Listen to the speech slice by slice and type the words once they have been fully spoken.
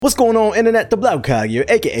What's going on, internet? The Black Hokage here,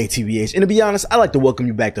 aka TBH, and to be honest, I'd like to welcome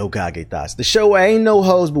you back to Hokage Thoughts, the show where I ain't no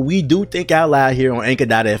hoes, but we do think out loud here on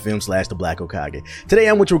Anchor.fm/The Black Hokage. Today,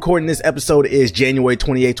 I'm with you recording this episode is January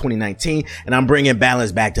 28, 2019, and I'm bringing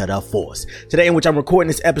balance back to the Force. Today, in which I'm recording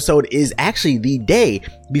this episode is actually the day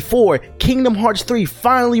before Kingdom Hearts 3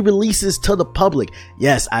 finally releases to the public.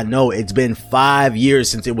 Yes, I know, it's been 5 years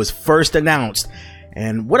since it was first announced,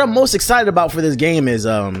 and what I'm most excited about for this game is,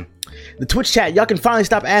 the Twitch chat, y'all can finally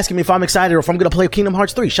stop asking me if I'm excited or if I'm gonna play Kingdom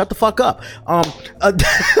Hearts 3. Shut the fuck up.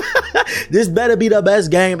 This better be the best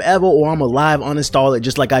game ever or I'm gonna live uninstall it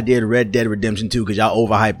just like I did Red Dead Redemption 2 because y'all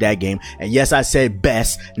overhyped that game. And yes, I said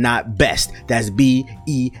best, not best. That's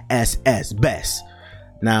B-E-S-S, best.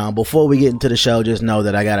 Now, before we get into the show, just know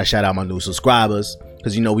that I gotta shout out my new subscribers,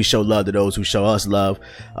 because you know we show love to those who show us love.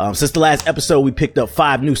 Since the last episode, we picked up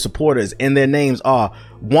 5 new supporters, and their names are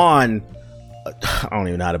Juan. I don't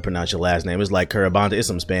even know how to pronounce your last name. It's like Curabante. It's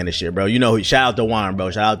some Spanish shit, bro. You know, shout out to Juan,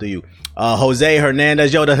 bro. Shout out to you. Jose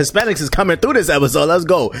Hernandez. Yo, the Hispanics is coming through this episode. Let's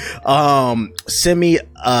go. Semi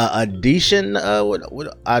Addition.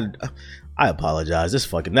 I apologize.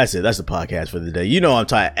 That's it. That's the podcast for the day. You know I'm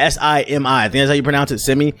tired. S-I-M-I. I think that's how you pronounce it.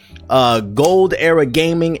 Semi. Gold Era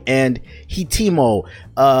Gaming and Hitimo.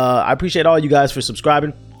 I appreciate all you guys for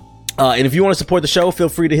subscribing. And if you want to support the show, feel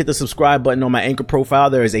free to hit the subscribe button on my Anchor profile.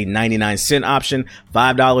 There is a 99-cent option,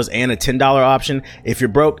 $5, and a $10 option. If you're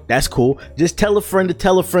broke, that's cool. Just tell a friend to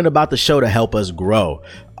tell a friend about the show to help us grow.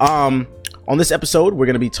 On this episode, we're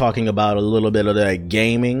going to be talking about a little bit of that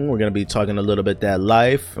gaming. We're going to be talking a little bit of that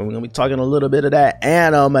life. And we're going to be talking a little bit of that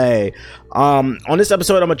anime. On this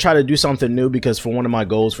episode, I'm going to try to do something new because for one of my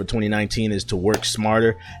goals for 2019 is to work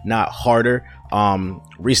smarter, not harder.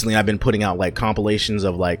 Recently I've been putting out like compilations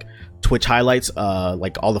of like Twitch highlights,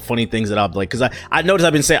 like all the funny things that I've like, cause I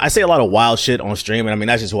noticed I say a lot of wild shit on stream, and I mean,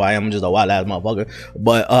 that's just who I am. I'm just a wild ass motherfucker.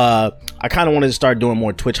 But, I kind of wanted to start doing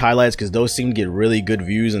more Twitch highlights cause those seem to get really good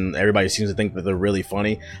views and everybody seems to think that they're really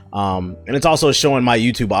funny. And it's also showing my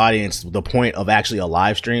YouTube audience the point of actually a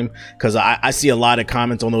live stream. Cause I see a lot of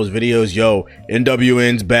comments on those videos. Yo,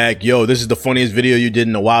 NWN's back. Yo, this is the funniest video you did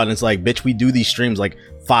in a while. And it's like, bitch, we do these streams like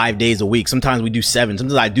 5 days a week. Sometimes we do 7.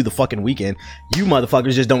 Sometimes I do the fucking weekend. You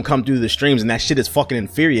motherfuckers just don't come through the streams, and that shit is fucking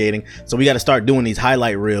infuriating. So we got to start doing these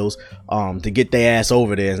highlight reels to get their ass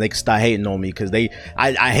over there, and they can start hating on me because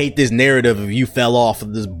I hate this narrative of you fell off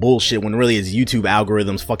of this bullshit when really it's YouTube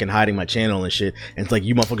algorithms fucking hiding my channel and shit. And it's like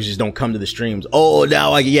you motherfuckers just don't come to the streams. Oh,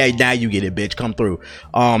 now you get it, bitch. Come through.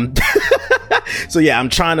 So yeah, I'm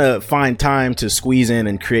trying to find time to squeeze in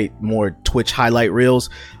and create more Twitch highlight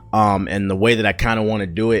reels. And the way that I kind of want to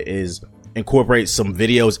do it is incorporate some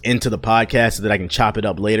videos into the podcast so that I can chop it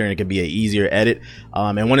up later and it can be an easier edit.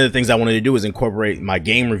 And one of the things I wanted to do is incorporate my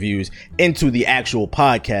game reviews into the actual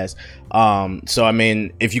podcast. So I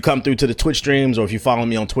mean, if you come through to the Twitch streams or if you follow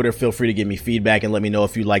me on Twitter, feel free to give me feedback and let me know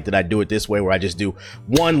if you like that I do it this way, where I just do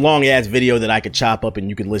one long ass video that I could chop up and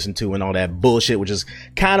you can listen to and all that bullshit, which is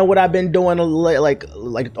kind of what I've been doing like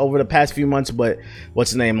over the past few months. But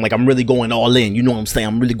what's the name? Like, I'm really going all in. You know what I'm saying?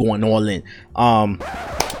 I'm really going all in.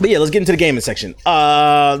 But yeah, let's get into the gaming section.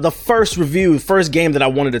 The first game that I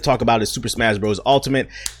wanted to talk about is Super Smash Bros. Ultimate.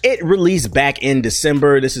 It released back in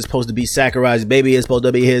December. This is supposed to be Sakurai's baby. It's supposed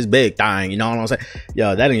to be his big thing. You know what I'm saying?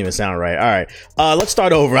 Yo, that didn't even sound right. All right. Let's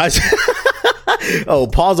start over. Oh,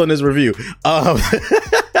 pause on this review. Don't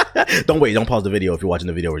pause the video if you're watching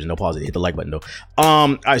the video version. Don't pause it. Hit the like button though.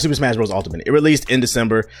 All right, Super Smash Bros. Ultimate. It released in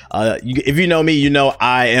December. If you know me, you know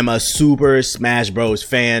I am a Super Smash Bros.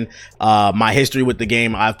 Fan. My history with the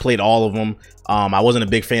game, I've played all of them. I wasn't a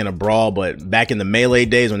big fan of Brawl, but back in the Melee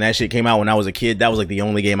days when that shit came out when I was a kid, that was like the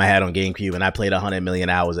only game I had on GameCube, and I played 100 million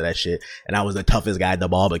hours of that shit, and I was the toughest guy at the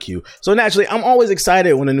barbecue. So naturally, I'm always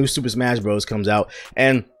excited when a new Super Smash Bros. Comes out,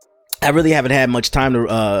 and I really haven't had much time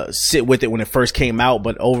to sit with it when it first came out,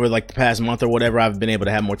 but over like the past month or whatever, I've been able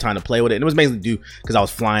to have more time to play with it. And it was mainly due because I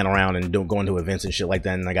was flying around and going to events and shit like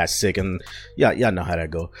that, and I got sick, and yeah, y'all know how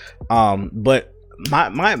that go. But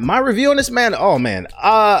my review on this, man, oh man,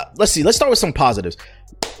 let's start with some positives.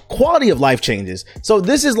 Quality of life changes. So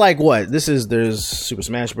this is like what? There's Super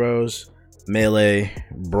Smash Bros, Melee,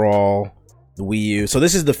 Brawl, the Wii U. So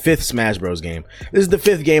this is the 5th Smash Bros game. This is the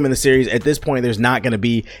 5th game in the series. At this point, there's not going to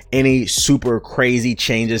be any super crazy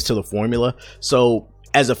changes to the formula. So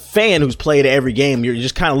as a fan who's played every game, you're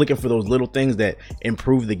just kind of looking for those little things that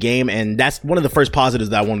improve the game. And that's one of the first positives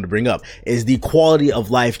that I wanted to bring up, is the quality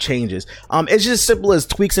of life changes. It's just simple as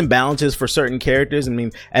tweaks and balances for certain characters. I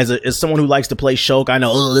mean, as someone who likes to play Shulk, I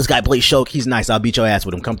know, oh, this guy plays Shulk. He's nice. I'll beat your ass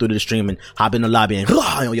with him. Come through to the stream and hop in the lobby and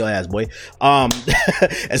on your ass, boy.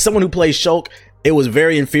 As someone who plays Shulk, It was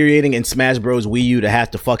very infuriating in Smash Bros. Wii U to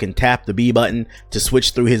have to fucking tap the B button to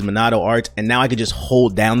switch through his Monado arts, and now I could just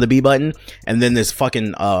hold down the B button, and then this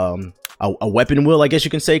fucking a weapon wheel, I guess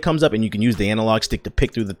you can say, comes up, and you can use the analog stick to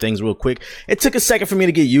pick through the things real quick. It took a second for me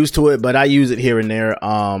to get used to it, but I use it here and there.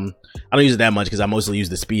 I don't use it that much because I mostly use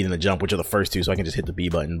the speed and the jump, which are the first two, so I can just hit the B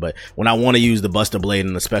button. But when I want to use the Buster Blade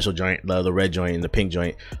and the special joint, the red joint and the pink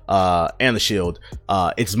joint, and the shield,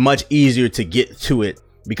 it's much easier to get to it,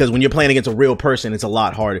 because when you're playing against a real person, it's a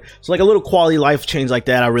lot harder. So like a little quality of life change like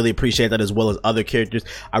that, I really appreciate that, as well as other characters.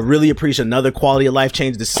 I really appreciate another quality of life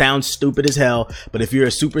change. This sounds stupid as hell, but if you're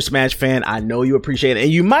a Super Smash fan, I know you appreciate it.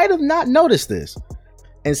 And you might have not noticed this.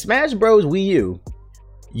 In Smash Bros. Wii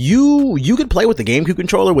U, you could play with the GameCube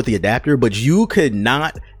controller with the adapter, but you could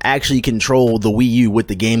not actually control the Wii U with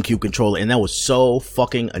the GameCube controller, and that was so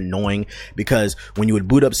fucking annoying, because when you would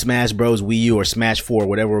boot up Smash Bros. Wii U or Smash 4,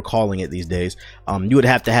 whatever we're calling it these days, you would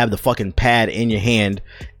have to have the fucking pad in your hand,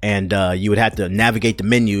 and you would have to navigate the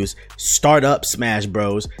menus, start up Smash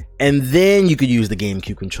Bros, and then you could use the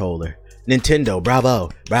GameCube controller. Nintendo, bravo,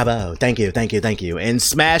 thank you. In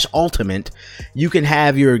Smash Ultimate, you can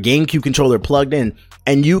have your GameCube controller plugged in,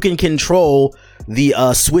 and you can control the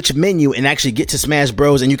Switch menu and actually get to Smash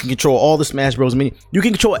Bros, and you can control all the Smash Bros menu. You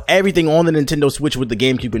can control everything on the Nintendo Switch with the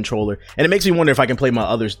GameCube controller, and it makes me wonder if I can play my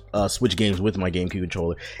other Switch games with my GameCube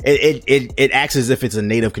controller. It acts as if it's a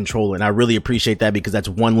native controller, and I really appreciate that, because that's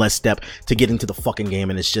one less step to get into the fucking game,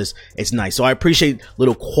 and it's nice. So I appreciate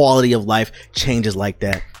little quality of life changes like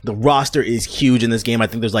that. The roster is huge in this game. I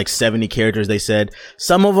think there's like 70 characters, they said.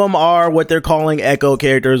 Some of them are what they're calling echo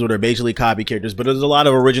characters, or they're basically copy characters, but there's a lot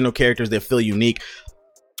of original characters that feel unique.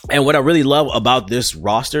 And what I really love about this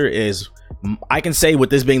roster is, I can say with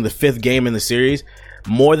this being the 5th game in the series,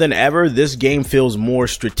 more than ever, this game feels more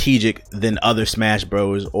strategic than other Smash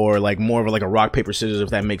Bros, or like more of like a rock, paper, scissors, if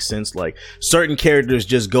that makes sense. Like certain characters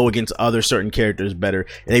just go against other certain characters better.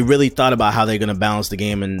 And they really thought about how they're going to balance the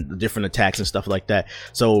game and the different attacks and stuff like that.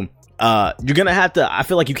 So you're gonna have to, I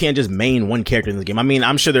feel like you can't just main one character in the game. I mean,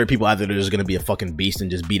 I'm sure there are people out there that are just gonna be a fucking beast and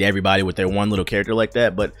just beat everybody with their one little character like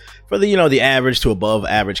that, but for the, the average to above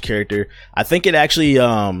average character, I think it actually,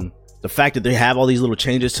 the fact that they have all these little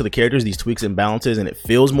changes to the characters, these tweaks and balances, and it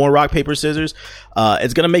feels more rock, paper, scissors,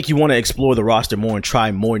 it's gonna make you want to explore the roster more and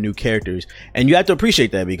try more new characters. And you have to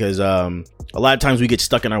appreciate that, because a lot of times we get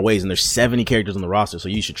stuck in our ways, and there's 70 characters on the roster, so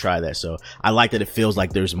you should try that. So I like that it feels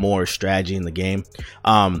like there's more strategy in the game.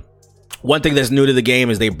 One thing that's new to the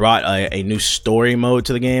game is they brought a new story mode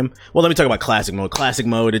to the game. Well, let me talk about classic mode. Classic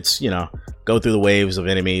mode, it's, go through the waves of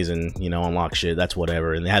enemies and, unlock shit. That's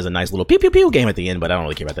whatever. And it has a nice little pew pew pew game at the end, but I don't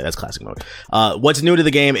really care about that. That's classic mode. What's new to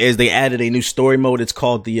the game is they added a new story mode. It's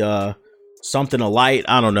called the, something of light.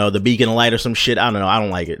 I don't know. The beacon of light or some shit. I don't know. I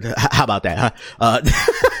don't like it. How about that, huh?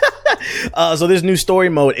 So this new story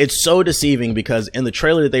mode, it's so deceiving, because in the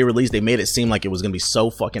trailer that they released, they made it seem like it was gonna be so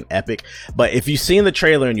fucking epic. But if you've seen the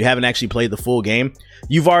trailer and you haven't actually played the full game,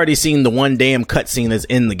 you've already seen the one damn cutscene that's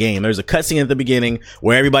in the game. There's a cutscene at the beginning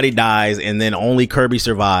where everybody dies, and then only Kirby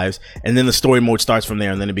survives, and then the story mode starts from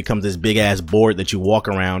there, and then it becomes this big ass board that you walk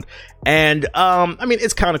around. And I mean,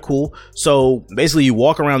 it's kind of cool. So basically you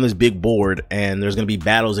walk around this big board, and there's gonna be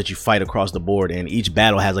battles that you fight across the board, and each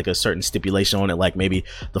battle has like a certain stipulation on it, like maybe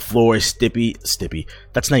the floor is stippy.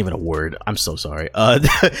 That's not even a word. I'm so sorry.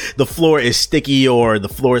 The floor is sticky, or the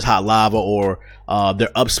floor is hot lava, or their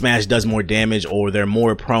up smash does more damage, or they're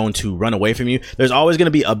more prone to run away from you. There's always going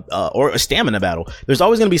to be a stamina battle. There's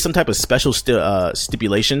always going to be some type of special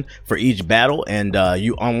stipulation for each battle, and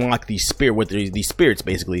you unlock these these spirits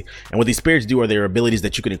basically. And what these spirits do are their abilities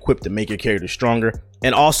that you can equip to make your character stronger.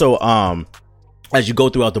 And also, as you go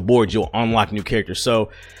throughout the board, you'll unlock new characters. So,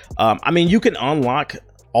 I mean, you can unlock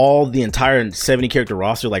all the entire 70 character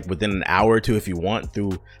roster like within an hour or two if you want,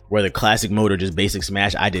 through whether classic mode or just basic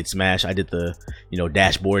Smash. I did the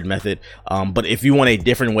dashboard method, but if you want a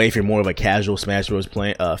different way, if you're more of a casual Smash Bros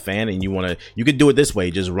fan, and you could do it this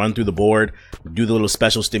way: just run through the board, do the little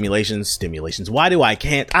special stimulations. I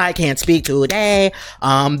can't speak today.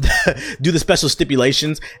 Do the special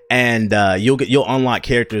stipulations, and you'll unlock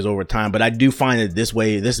characters over time. But I do find that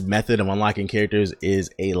this method of unlocking characters is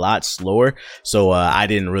a lot slower, so I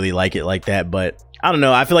didn't really like it like that. But I don't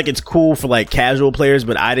know, I feel like it's cool for like casual players,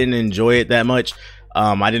 but I didn't enjoy it that much.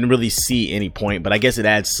 I didn't really see any point, but I guess it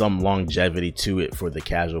adds some longevity to it for the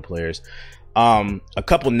casual players. A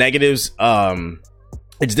couple negatives.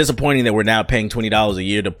 It's disappointing that we're now paying $20 a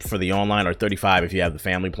year for the online, or $35 if you have the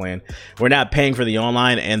family plan. We're not paying for the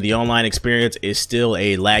online, and the online experience is still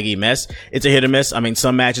a laggy mess. It's a hit or miss. I mean,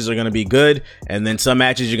 some matches are going to be good, and then some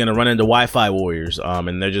matches you're going to run into Wi-Fi warriors,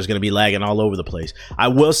 and they're just going to be lagging all over the place. I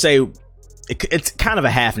will say, it's kind of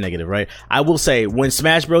a half negative, right? I will say when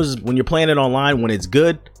Smash Bros, when you're playing it online, when it's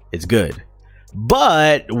good, it's good.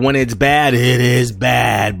 But when it's bad, it is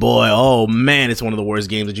bad, boy. Oh man, it's one of the worst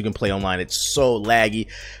games that you can play online. It's so laggy.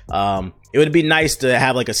 It would be nice to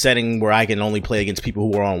have like a setting where I can only play against people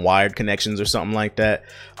who are on wired connections or something like that.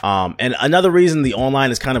 And another reason the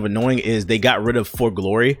online is kind of annoying is they got rid of For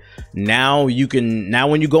Glory. Now when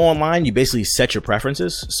you go online, you basically set your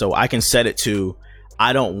preferences. So I can set it to,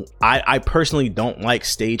 I personally don't like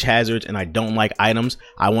stage hazards and I don't like items.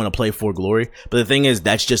 I want to play For Glory. But the thing is,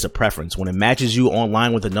 that's just a preference. When it matches you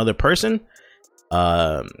online with another person,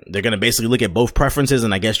 they're going to basically look at both preferences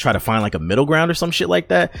and I guess try to find like a middle ground or some shit like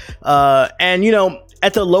that. And you know,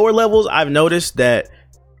 at the lower levels, I've noticed that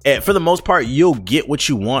for the most part, you'll get what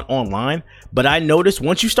you want online. But I noticed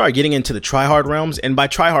once you start getting into the tryhard realms, and by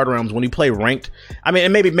tryhard realms, when you play ranked, I mean,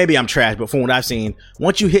 and maybe I'm trash, but from what I've seen,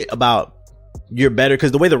 once you hit about, you're better,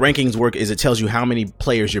 because the way the rankings work is it tells you how many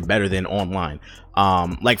players you're better than online.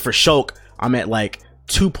 Like for Shulk, I'm at like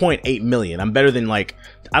 2.8 million. I'm better than like,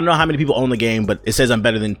 I don't know how many people own the game, but it says I'm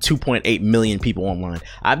better than 2.8 million people online.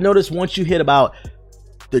 I've noticed once you hit about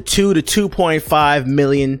the 2 to 2.5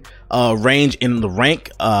 million range in the rank,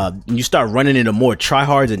 you start running into more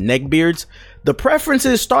tryhards and neckbeards, the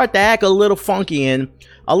preferences start to act a little funky, and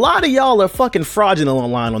a lot of y'all are fucking fraudulent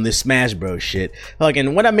online on this Smash Bros shit. Like,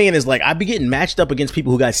 and what I mean is, like, I be getting matched up against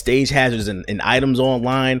people who got stage hazards and items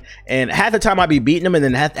online, and half the time I be beating them, and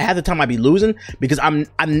then half the time I be losing because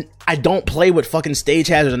I don't play with fucking stage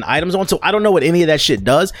hazards and items on, so I don't know what any of that shit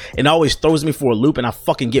does, and it always throws me for a loop, and I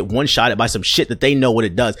fucking get one shot at by some shit that they know what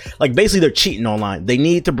it does. Like, basically they're cheating online. They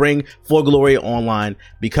need to bring For Glory online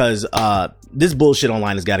because this bullshit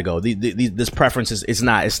online has got to go. This preference is it's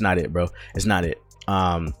not it, bro. It's not it.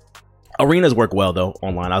 Arenas work well though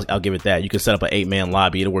online. I'll give it that. You can set up an 8-man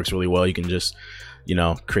lobby. It works really well. You can just, you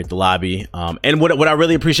know, create the lobby. And what I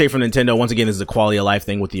really appreciate from Nintendo, once again, is the quality of life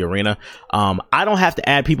thing with the arena. I don't have to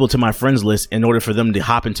add people to my friends list in order for them to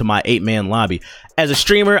hop into my 8-man lobby. As a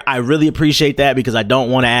streamer, I really appreciate that because I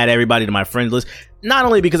don't want to add everybody to my friends list. Not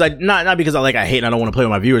only because not because I hate and I don't want to play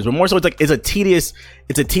with my viewers, but more so it's a tedious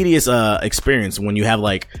experience when you have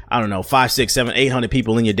like, I don't know, 5, 6, 7, 800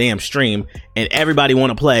 people in your damn stream and everybody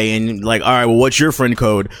want to play and like, all right, well, what's your friend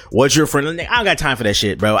code? What's your friend? I don't got time for that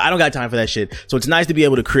shit, bro. I don't got time for that shit. So it's nice to be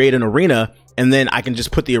able to create an arena and then I can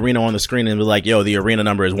just put the arena on the screen and be like, yo, the arena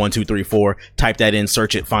number is 1234. Type that in,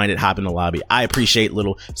 search it, find it, hop in the lobby. I appreciate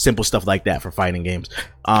little simple stuff like that for fighting games.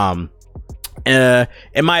 In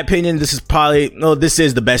my opinion, this is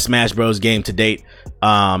the best Smash Bros game to date,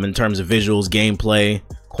 in terms of visuals, gameplay,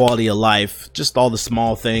 quality of life, just all the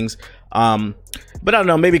small things. But I don't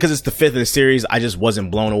know, maybe because it's the 5th in the series, I just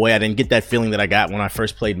wasn't blown away. I didn't get that feeling that I got when I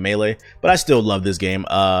first played Melee, but I still love this game.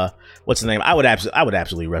 What's the name? I would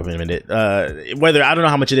absolutely recommend it. Whether, I don't know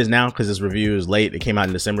how much it is now because this review is late. It came out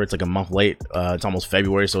in December. It's like a month late. It's almost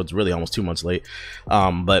February, so it's really almost 2 months late.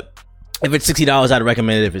 But if it's $60, I'd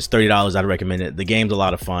recommend it. If it's $30, I'd recommend it. The game's a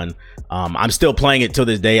lot of fun. I'm still playing it till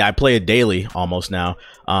this day. I play it daily almost now.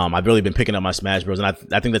 I've really been picking up my Smash Bros. And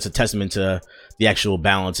I think that's a testament to the actual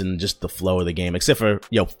balance and just the flow of the game. Except for,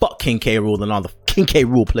 fuck King K. Rool and all the King K.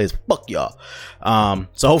 Rool players. Fuck y'all.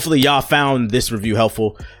 So hopefully y'all found this review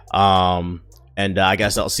helpful. And I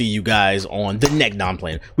guess I'll see you guys on the next. No, I'm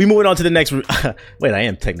playing. We moving on to the next. Wait, I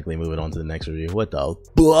am technically moving on to the next review. What the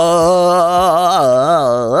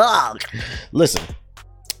fuck? Listen,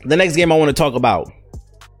 the next game I want to talk about,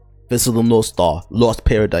 Fist of the North Star, Lost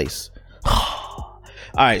Paradise. All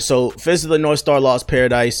right, so Fist of the North Star, Lost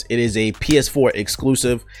Paradise. It is a PS4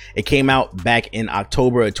 exclusive. It came out back in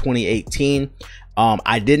October of 2018.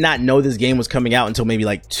 I did not know this game was coming out until maybe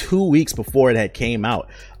like 2 weeks before it had came out.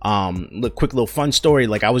 Look, quick little fun story.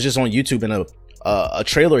 Like, I was just on YouTube and a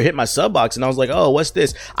trailer hit my sub box and I was like, oh, what's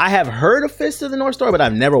this? I have heard of Fist of the North Star, but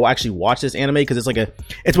I've never actually watched this anime because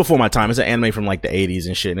it's before my time. It's an anime from like the 80s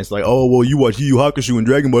and shit. And it's like, oh, well, you watch Yu Yu Hakusho and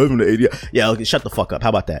Dragon Ball from the 80s. Yeah, okay, shut the fuck up. How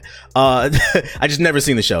about that? I just never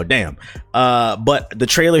seen the show. Damn. But the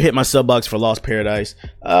trailer hit my sub box for Lost Paradise.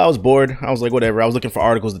 I was bored. I was like, whatever. I was looking for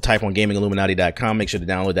articles to type on GamingIlluminati.com. Make sure to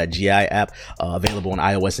download that GI app, available on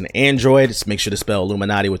iOS and Android. Just make sure to spell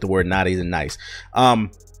Illuminati with the word naughty and nice.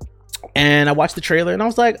 And I watched the trailer and I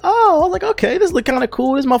was like, okay, this look kind of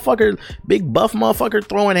cool. This motherfucker, big buff motherfucker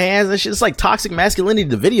throwing hands and shit. It's like toxic masculinity,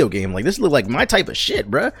 the video game. Like, this looked like my type of shit,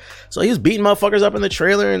 bruh. So he was beating motherfuckers up in the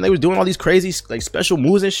trailer and they was doing all these crazy like special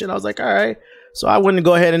moves and shit. I was like, all right, So I went and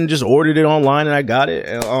go ahead and just ordered it online, and I got it.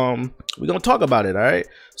 And, we're gonna talk about it. All right.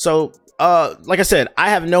 So like I said,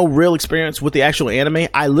 I have no real experience with the actual anime.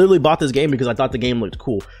 I literally bought this game because I thought the game looked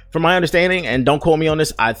cool. From my understanding, and don't quote me on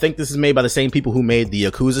this, I think this is made by the same people who made the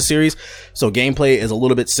Yakuza series. So gameplay is a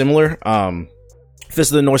little bit similar.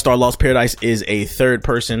 Fist of the North Star Lost Paradise is a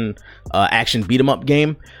third-person action beat-em-up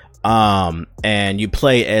game. And you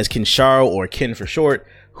play as Kinsharo, or Kin for short,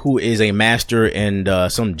 who is a master in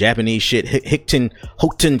some Japanese shit, Hoten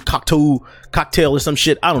cocktail or some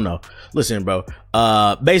shit. I don't know. Listen, bro.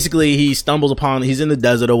 Basically, he's in the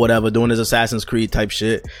desert or whatever, doing his Assassin's Creed type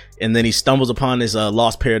shit, and then he stumbles upon this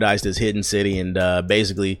lost paradise, this hidden city, and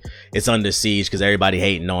basically it's under siege because everybody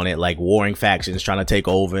hating on it, like warring factions trying to take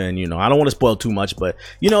over. And I don't want to spoil too much, but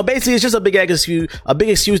basically it's just a big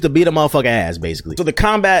excuse to beat a motherfucker ass, basically. So the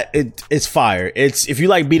combat, it's fire. If you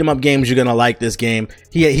like beat 'em up games, you're gonna like this game.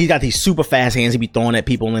 He got these super fast hands he be throwing at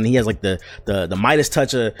people, and he has like the Midas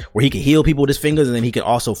touch where he can heal people with his fingers, and then he can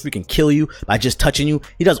also freaking kill you by just touching you.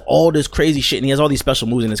 He does all this crazy shit, and he has all these special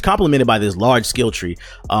moves, and it's complemented by this large skill tree.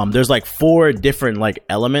 There's like 4 different like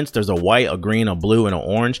elements. There's a white, a green, a blue, and an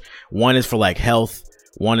orange. One is for like health,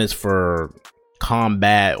 one is for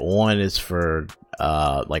combat, one is for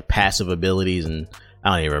like passive abilities, and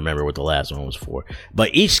I don't even remember what the last one was for.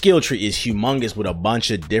 But each skill tree is humongous with a bunch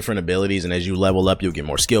of different abilities, and as you level up, you'll get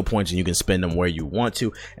more skill points, and you can spend them where you want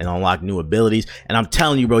to and unlock new abilities. And I'm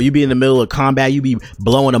telling you, bro, you be in the middle of combat, you be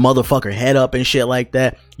blowing a motherfucker head up and shit like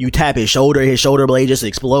that. You tap his shoulder blade just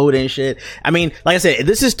explode and shit. I mean, like I said,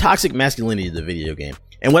 this is toxic masculinity, the video game.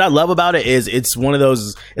 And what I love about it is it's one of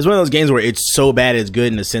those games where it's so bad it's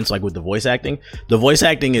good, in the sense like with the voice acting. The voice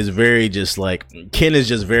acting is very just like, Ken is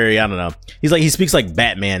just very, I don't know. He speaks like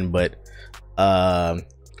Batman, but I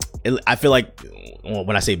feel like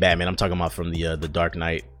when I say Batman, I'm talking about from the Dark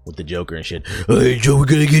Knight with the Joker and shit. Hey, Joker,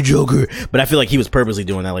 gonna get Joker. But I feel like he was purposely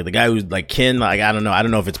doing that. Like the guy who's like Ken, like I don't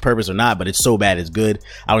know if it's purpose or not, but it's so bad it's good.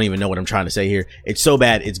 I don't even know what I'm trying to say here. It's so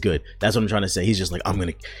bad it's good. That's what I'm trying to say. He's just like,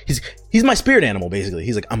 he's my spirit animal, basically.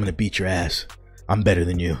 He's like, I'm gonna beat your ass. I'm better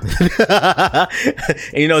than you.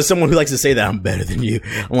 And as someone who likes to say that, I'm better than you,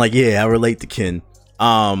 I'm like, yeah, I relate to Ken.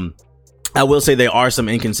 I will say there are some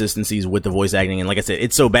inconsistencies with the voice acting, and like I said,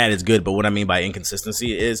 it's so bad it's good. But what I mean by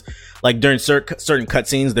inconsistency is, like, during certain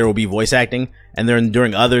cutscenes there will be voice acting, and then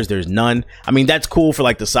during others there's none. I mean, that's cool for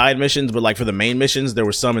like the side missions, but like for the main missions there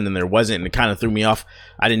was some and then there wasn't, and it kind of threw me off.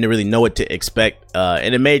 I didn't really know what to expect,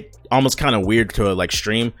 and it made almost kind of weird to like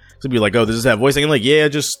stream. So be like, oh, does this have voice acting? Like, yeah,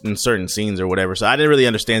 just in certain scenes or whatever. So I didn't really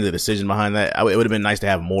understand the decision behind that. It would have been nice to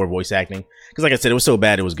have more voice acting, because like I said, it was so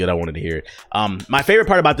bad it was good. I wanted to hear it. My favorite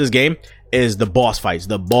part about this game is the boss fights.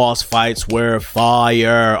 The boss fights were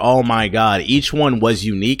fire. Oh my god, each one was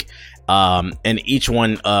unique. And each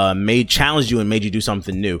one challenged you and made you do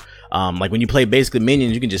something new. Like when you play basically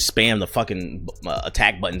minions, you can just spam the fucking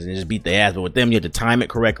attack buttons and just beat their ass. But with them, you had to time it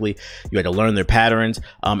correctly. You had to learn their patterns.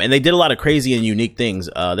 And they did a lot of crazy and unique things.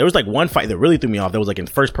 There was like one fight that really threw me off. That was like in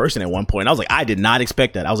first person at one point. I was like, I did not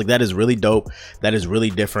expect that. I was like, that is really dope. That is really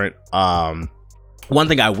different. One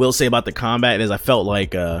thing I will say about the combat is I felt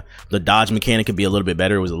like the dodge mechanic could be a little bit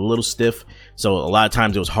better. It was a little stiff, so a lot of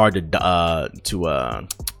times it was hard to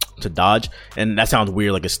dodge, and that sounds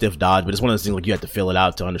weird, like a stiff dodge, but it's one of those things like you have to fill it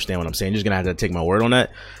out to understand what I'm saying. You're just gonna have to take my word on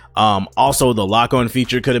that. Also, the lock-on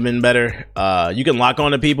feature could have been better. You can lock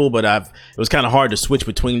on to people, but it was kind of hard to switch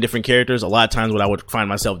between different characters. A lot of times what I would find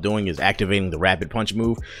myself doing is activating the rapid punch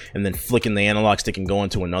move and then flicking the analog stick and going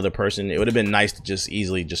to another person. It would have been nice to just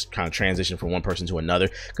easily just kind of transition from one person to another,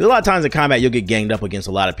 because a lot of times in combat you'll get ganged up against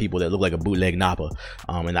a lot of people that look like a bootleg Nappa,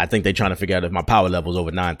 and I think they're trying to figure out if my power level is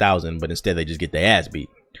over 9,000, but instead they just get their ass beat.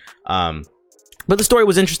 But the story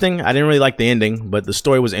was interesting. I didn't really like the ending, but the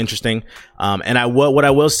story was interesting. And what I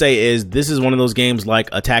will say is this is one of those games like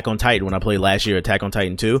Attack on Titan. When I played last year, Attack on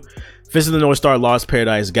Titan 2, Fist of the North Star Lost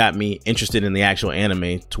Paradise got me interested in the actual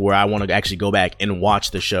anime to where I want to actually go back and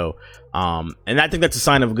watch the show. And I think that's a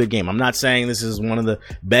sign of a good game. I'm not saying this is one of the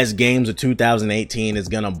best games of 2018. It's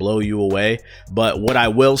gonna blow you away. But what I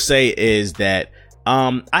will say is that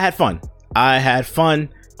I had fun.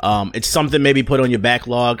 It's something maybe put on your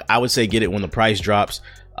backlog. I would say get it when the price drops.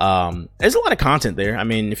 There's a lot of content there. I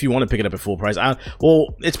mean, if you want to pick it up at full price,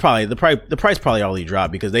 it's probably the price probably already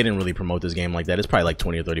dropped because they didn't really promote this game like that. It's probably like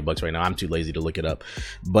 20 or 30 bucks right now. I'm too lazy to look it up,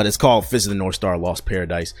 but it's called Fist of the North Star Lost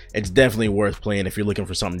Paradise. It's definitely worth playing if you're looking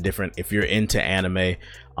for something different, if you're into anime,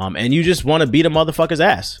 and you just want to beat a motherfucker's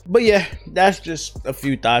ass. But yeah, that's just a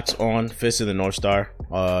few thoughts on Fist of the North Star.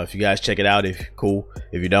 If you guys check it out, if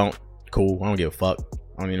you don't, cool. I don't give a fuck.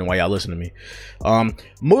 I don't even know why y'all listen to me.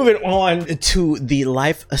 Moving on to the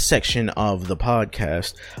life section of the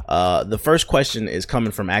podcast. The first question is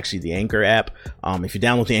coming from actually the Anchor app. If you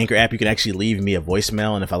download the Anchor app, you can actually leave me a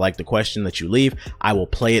voicemail, and if I like the question that you leave, I will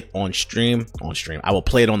play it on stream. I will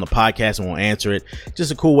play it on the podcast and we'll answer it.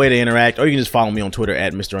 Just a cool way to interact. Or you can just follow me on Twitter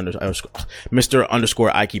at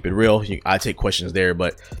Mr. I keep it real. I take questions there,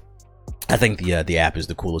 but I think the app is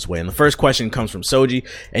the coolest way. And the first question comes from Soji,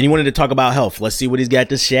 and he wanted to talk about health. Let's see what he's got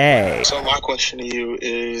to say. So my question to you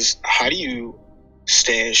is, how do you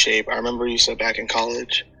stay in shape? I remember you said back in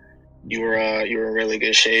college you were in really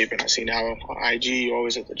good shape, and I see now on IG you're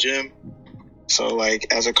always at the gym. So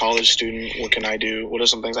like, as a college student, what can I do? What are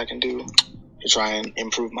some things I can do to try and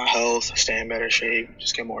improve my health, stay in better shape,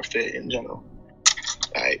 just get more fit in general?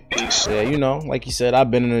 All right, peace. Yeah, like you said,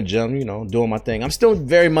 I've been in the gym, doing my thing. I'm still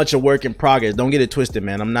very much a work in progress. Don't get it twisted,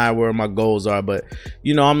 man. I'm not where my goals are, but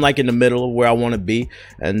I'm like in the middle of where I want to be.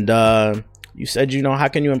 And you said, how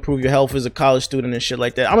can you improve your health as a college student and shit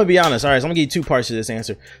like that? I'm gonna be honest. All right, so I'm gonna give you two parts to this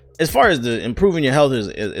answer. As far as the improving your health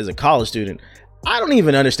as a college student, I don't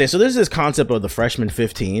even understand. So there's this concept of the freshman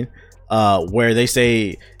 15. Where they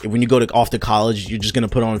say when you go off to college, you're just gonna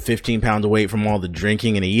put on 15 pounds of weight from all the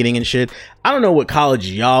drinking and the eating and shit. I don't know what college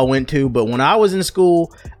y'all went to, but when I was in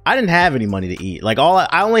school, I didn't have any money to eat. Like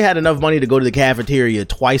I only had enough money to go to the cafeteria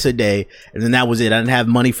twice a day, and then that was it. I didn't have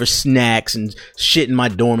money for snacks and shit in my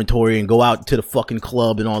dormitory and go out to the fucking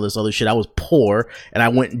club and all this other shit. I was poor, and I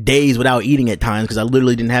went days without eating at times because I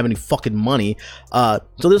literally didn't have any fucking money.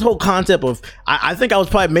 So this whole concept of, I think I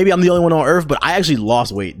was maybe I'm the only one on earth, but I actually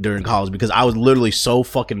lost weight during college because I was literally so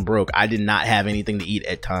fucking broke. I did not have anything to eat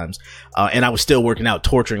at times. And I was still working out,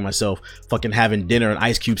 torturing myself, fucking having dinner and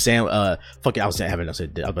ice cube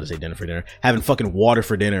I was about to say dinner for dinner, having fucking water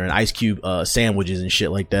for dinner and ice cube sandwiches and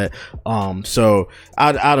shit like that. So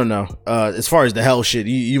I don't know. As far as the health shit,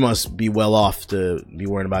 you must be well off to be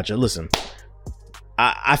worrying about you. Listen,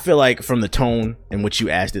 I feel like from the tone in which you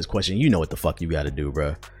asked this question, you know what the fuck you got to do,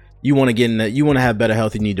 bro. You want to have better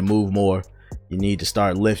health. You need to move more. You need to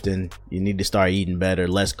start lifting. You need to start eating better,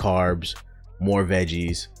 less carbs, more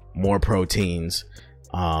veggies, more proteins.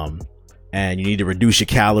 And you need to reduce your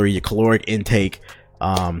caloric intake.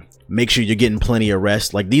 Make sure you're getting plenty of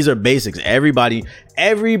rest. Like, these are basics. Everybody,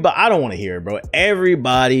 I don't want to hear it, bro.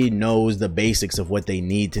 Everybody knows the basics of what they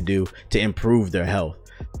need to do to improve their health.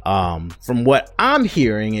 From what I'm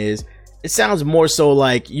hearing it sounds more so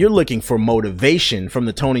like you're looking for motivation from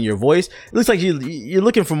the tone of your voice. It looks like you're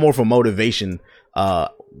looking for motivation.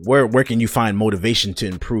 Where can you find motivation to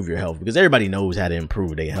improve your health? Because everybody knows how to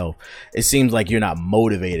improve their health. It seems like you're not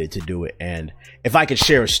motivated to do it. And if I could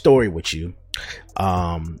share a story with you,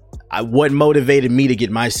 what motivated me to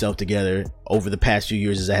get myself together over the past few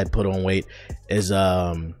years as I had put on weight is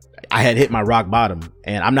I had hit my rock bottom.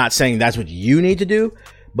 And I'm not saying that's what you need to do,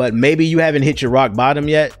 but maybe you haven't hit your rock bottom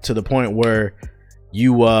yet to the point where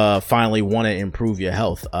you finally want to improve your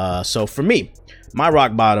health. So for me, my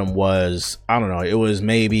rock bottom was, I don't know, it was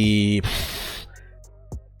maybe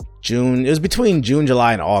June. It was between June,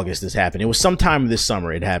 July, and August this happened. It was sometime this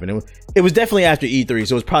summer it happened. It was definitely after E3,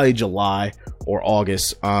 so it was probably July or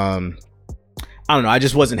August. I don't know. I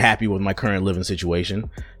just wasn't happy with my current living situation.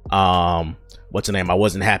 What's the name? I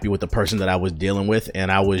wasn't happy with the person that I was dealing with,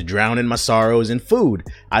 and I was drowning my sorrows in food.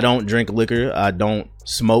 I don't drink liquor. I don't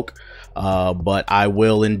smoke. But I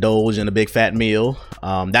will indulge in a big fat meal.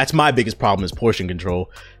 That's my biggest problem, is portion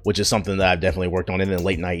control, which is something that I've definitely worked on, and then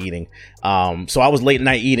late night eating. So I was late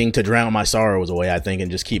night eating to drown my sorrows away, I think, and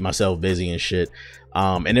just keep myself busy and shit.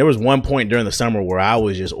 And there was one point during the summer where I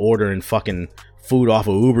was just ordering fucking food off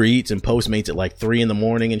of Uber Eats and Postmates at like 3 a.m.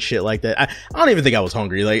 and shit like that. I don't even think I was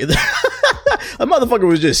hungry. Like, a motherfucker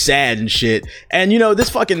was just sad and shit. And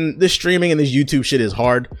this streaming and this YouTube shit is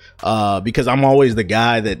hard, because I'm always the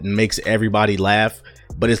guy that makes everybody laugh.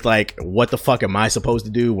 But it's like, what the fuck am I supposed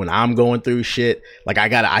to do when I'm going through shit? Like,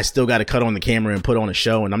 I still gotta cut on the camera and put on a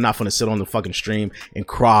show, and I'm not gonna sit on the fucking stream and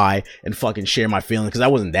cry and fucking share my feelings, because I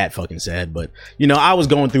wasn't that fucking sad. But I was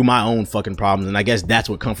going through my own fucking problems, and I guess that's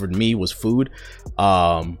what comforted me, was food.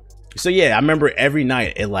 So yeah, I remember every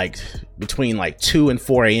night at like between like 2 and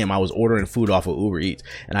 4 a.m. I was ordering food off of Uber Eats,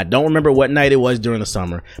 and I don't remember what night it was during the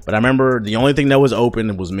summer, but I remember the only thing that was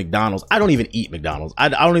open was McDonald's. I don't even eat McDonald's. I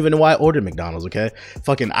don't even know why I ordered McDonald's. Okay,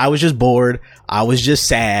 I was just bored. I was just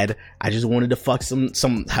sad. I just wanted to fuck I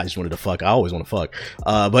just wanted to fuck. I always want to fuck.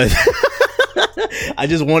 But I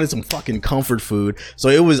just wanted some fucking comfort food. So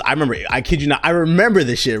I kid you not, I remember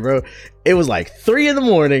this shit, bro. It was like 3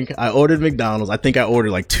 a.m. I ordered McDonald's. I think I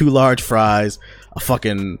ordered like 2 large fries, a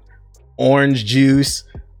fucking orange juice,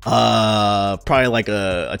 Probably like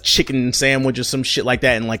a chicken sandwich or some shit like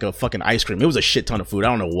that, and like a fucking ice cream. It was a shit ton of food. I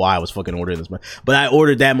don't know why I was fucking ordering this much, but I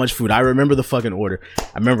ordered that much food. I remember the fucking order.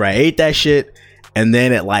 I remember I ate that shit, and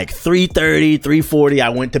then at like 3:30, 3:40, I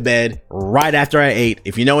went to bed right after I ate.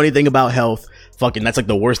 If you know anything about health, fucking, that's like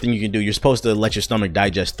the worst thing you can do. You're supposed to let your stomach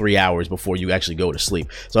digest 3 hours before you actually go to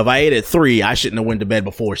sleep. So if I ate at 3, I shouldn't have went to bed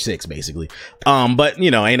before 6, basically. But you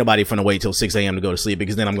know, ain't nobody finna wait till 6 a.m. to go to sleep,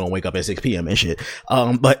 because then I'm gonna wake up at 6 p.m. and shit.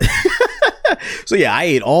 But so yeah, I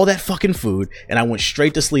ate all that fucking food and I went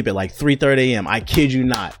straight to sleep at like 3:30 a.m. I kid you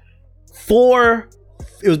not.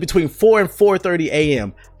 It was between 4 and 4:30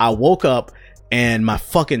 a.m. I woke up and my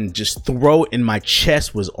fucking just throat and my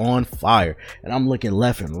chest was on fire, and I'm looking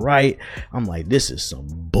left and right. I'm like, this is some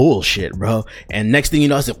bullshit, bro. And next thing you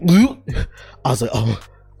know, I was like,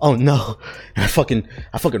 oh no. And I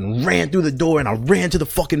fucking ran through the door and I ran to the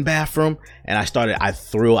fucking bathroom, and I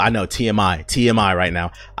know, TMI right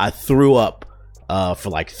now. I threw up for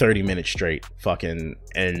like 30 minutes straight, fucking,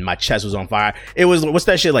 and my chest was on fire. It was, what's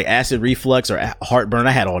that shit, like acid reflux or heartburn?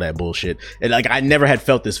 I had all that bullshit, and like I never had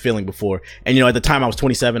felt this feeling before. And you know, at the time I was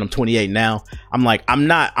 27, I'm 28 now. I'm like,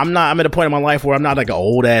 I'm at a point in my life where I'm not like an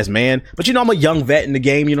old ass man, but you know, I'm a young vet in the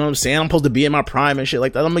game, you know what I'm saying? I'm supposed to be in my prime and shit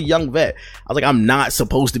like that. I'm a young vet. I was like, I'm not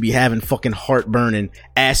supposed to be having fucking heartburn and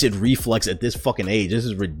acid reflux at this fucking age. This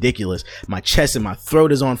is ridiculous. My chest and my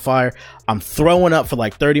throat is on fire. I'm throwing up for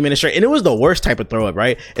like 30 minutes straight, and it was the worst type of throw up,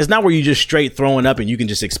 right? It's not where you just straight throwing up and you can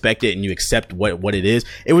just expect it and you accept what it is.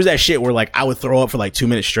 It was that shit where like I would throw up for like 2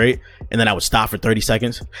 minutes straight, and then I would stop for 30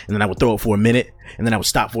 seconds, and then I would throw up for a minute, and then I would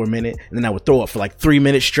stop for a minute, and then I would throw up for like 3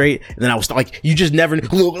 minutes straight, and then I would stop. Like, you just never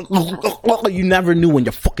knew when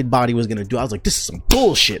your fucking body was gonna do. I was like, this is some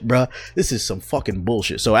bullshit, bro. This is some fucking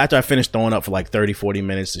bullshit. So after I finished throwing up for like 30-40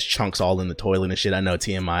 minutes, there's chunks all in the toilet and shit. I know,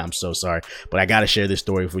 TMI, I'm so sorry, but I gotta share this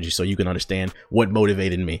story with you so you can understand what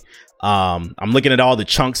motivated me. I'm looking at all the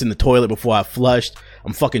chunks in the toilet before I flushed.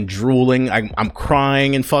 I'm fucking drooling. I'm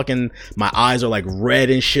crying, and fucking my eyes are like red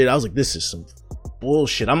and shit. I was like, this is some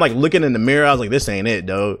bullshit. I'm like looking in the mirror. I was like, this ain't it,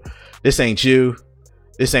 dog. This ain't you.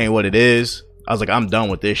 This ain't what it is. I was like, I'm done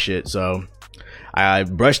with this shit. So I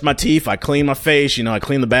brushed my teeth. I cleaned my face. You know, I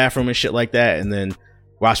cleaned the bathroom and shit like that, and then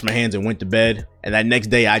washed my hands and went to bed. And that next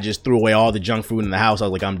day, I just threw away all the junk food in the house. I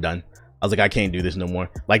was like, I'm done. I was like, I can't do this no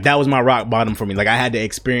more. Like, that was my rock bottom for me. Like, I had to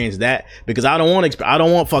experience that, because I don't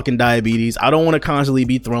want fucking diabetes. I don't want to constantly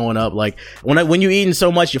be throwing up. Like, when you're eating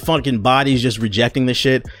so much, your fucking body's just rejecting the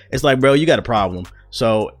shit. It's like, bro, you got a problem.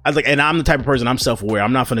 So I was like, and I'm the type of person, I'm self-aware.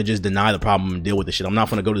 I'm not gonna just deny the problem and deal with the shit. I'm not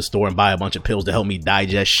gonna go to the store and buy a bunch of pills to help me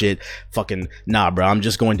digest shit. Fucking nah, bro. I'm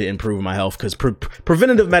just going to improve my health, because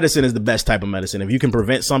preventative medicine is the best type of medicine. If you can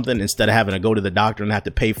prevent something instead of having to go to the doctor and have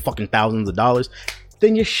to pay fucking thousands of dollars,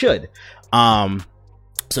 then you should.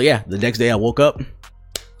 So yeah, the next day I woke up,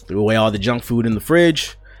 threw away all the junk food in the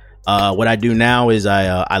fridge. What I do now is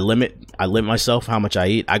I limit myself how much I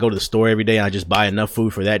eat. I go to the store every day and I just buy enough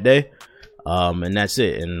food for that day. And that's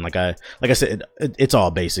it. And like I said, it's all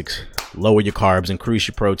basics. Lower your carbs, increase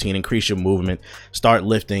your protein, increase your movement, start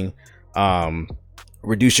lifting,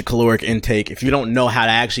 reduce your caloric intake. If you don't know how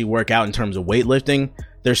to actually work out in terms of weightlifting,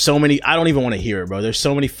 there's so many, I don't even want to hear it, bro. There's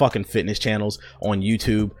so many fucking fitness channels on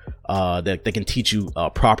YouTube that can teach you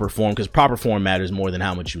proper form, because proper form matters more than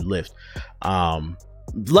how much you lift.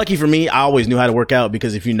 Lucky for me, I always knew how to work out,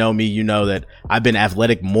 because if you know me, you know that I've been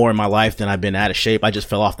athletic more in my life than I've been out of shape. I just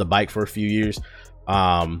fell off the bike for a few years.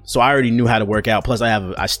 So I already knew how to work out. Plus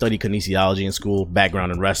I studied kinesiology in school,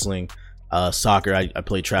 background in wrestling, soccer. I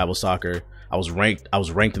played travel soccer. I was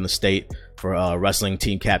ranked in the state for wrestling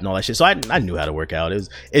team captain, all that shit. So I knew how to work out.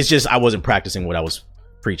 It's just I wasn't practicing what I was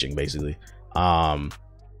preaching, basically. And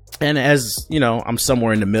as you know, I'm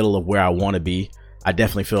somewhere in the middle of where I want to be. I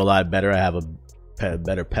definitely feel a lot better. I have a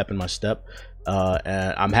better pep in my step.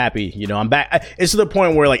 And I'm happy, you know, I'm back. It's to the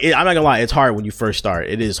point where, like, I'm not gonna lie, it's hard when you first start.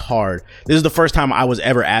 It is hard. This is the first time I was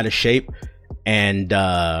ever out of shape, and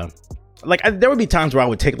there would be times where I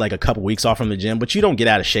would take like a couple weeks off from the gym, but you don't get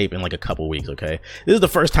out of shape in like a couple weeks. Okay, this is the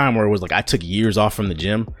first time where it was like I took years off from the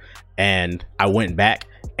gym and I went back,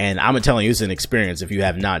 and I'm telling you, it's an experience if you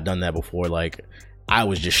have not done that before. Like, I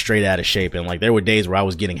was just straight out of shape, and like there were days where I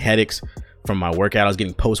was getting headaches from my workout. I was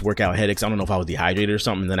getting post-workout headaches. I don't know if I was dehydrated or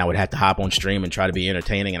something. Then I would have to hop on stream and try to be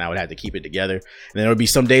entertaining, and I would have to keep it together. And then there would be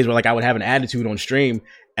some days where like I would have an attitude on stream,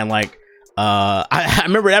 and like I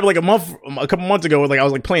remember it happened like a couple months ago, like I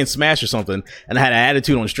was like playing Smash or something, and I had an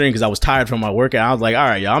attitude on stream because I was tired from my workout. I was like, all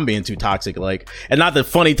right, yo, I'm being too toxic, like, and not the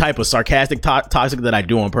funny type of sarcastic toxic that I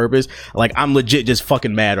do on purpose. Like, I'm legit just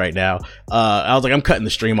fucking mad right now. I was like, I'm cutting the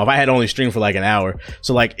stream off. I had only streamed for like an hour,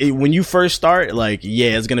 so like when you first start, like,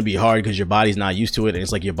 yeah, it's gonna be hard because your body's not used to it, and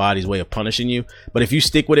it's like your body's way of punishing you. But if you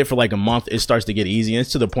stick with it for like a month, it starts to get easy, and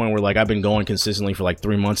it's to the point where like I've been going consistently for like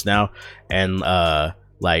 3 months now, and I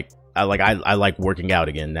like working out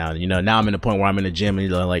again now. You know, now I'm in the point where I'm in the gym, and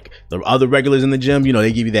like the other regulars in the gym, you know,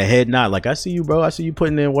 they give you that head nod, like, I see you, bro. I see you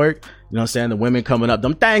putting in work. You know what I'm saying? The women coming up,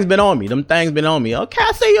 them things been on me. Okay,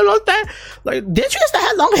 I see you, little thing. Like, didn't you used to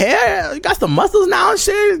have long hair? You got some muscles now and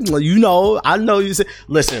shit. You know, I know you said.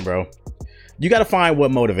 Listen, bro. You got to find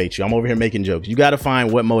what motivates you. I'm over here making jokes. You got to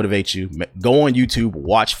find what motivates you. Go on YouTube,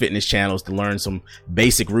 watch fitness channels to learn some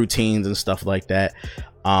basic routines and stuff like that.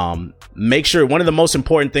 Make sure, one of the most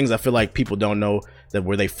important things I feel like people don't know that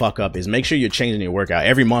where they fuck up is make sure you're changing your workout.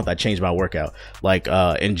 Every month I change my workout. Like,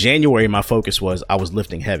 in January, my focus was I was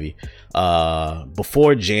lifting heavy.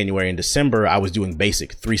 Before January, in December, I was doing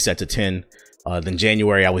basic 3 sets of 10. Then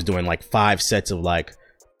January, I was doing like 5 sets of like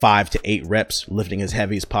 5 to 8 reps, lifting as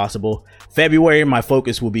heavy as possible. February, my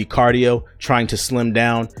focus will be cardio, trying to slim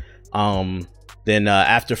down. Then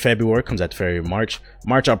after February, comes after February, March,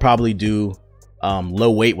 I'll probably do low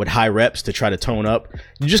weight with high reps to try to tone up.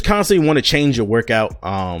 You just constantly want to change your workout.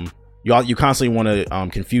 You constantly want to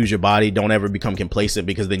confuse your body. Don't ever become complacent,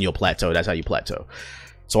 because then you'll plateau. That's how you plateau.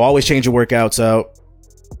 So always change your workouts out.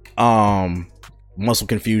 Muscle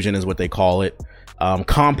confusion is what they call it.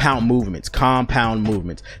 Compound movements.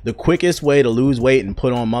 The quickest way to lose weight and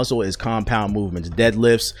put on muscle is compound movements.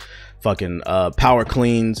 Deadlifts, fucking power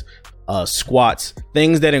cleans, squats,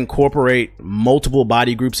 things that incorporate multiple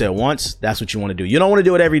body groups at once. That's what you want to do. You don't want to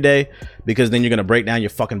do it every day, because then you're going to break down your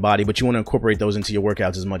fucking body, but you want to incorporate those into your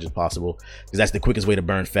workouts as much as possible, because that's the quickest way to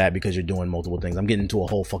burn fat, because you're doing multiple things. I'm getting into a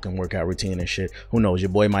whole fucking workout routine and shit. Who knows? Your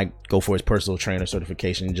boy might go for his personal trainer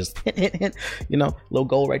certification and just hit, you know, little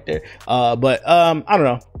goal right there. But I don't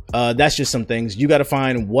know. That's just some things. You got to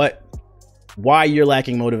find why you're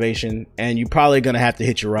lacking motivation, and you're probably gonna have to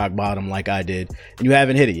hit your rock bottom like I did, and you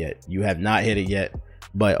haven't hit it yet. You have not hit it yet,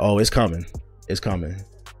 but it's coming.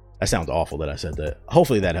 That sounds awful that I said that.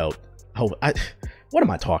 Hopefully that helped. What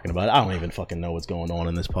am I talking about? I don't even fucking know what's going on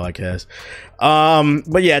in this podcast.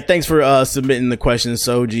 But yeah, thanks for submitting the questions,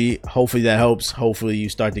 Soji. Hopefully that helps. Hopefully you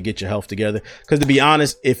start to get your health together, because to be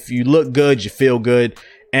honest, if you look good, you feel good.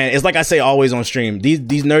 And it's like I say always on stream, these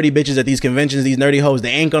nerdy bitches at these conventions, these nerdy hoes,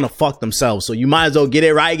 they ain't gonna fuck themselves. So you might as well get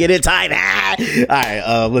it right, get it tight. All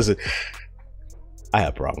right, listen, I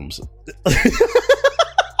have problems.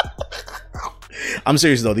 I'm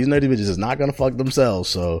serious though. These nerdy bitches is not gonna fuck themselves.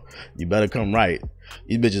 So you better come right.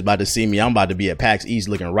 These bitches about to see me. I'm about to be at PAX East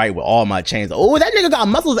looking right with all my chains. Oh, that nigga got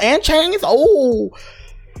muscles and chains. Oh.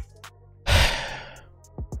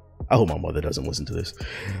 I hope my mother doesn't listen to this.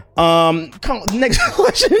 Next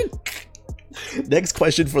question. Next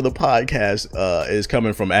question for the podcast is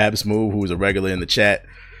coming from Absmooth, who is a regular in the chat,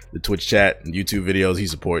 the Twitch chat, and YouTube videos. He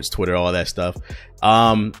supports Twitter, all that stuff.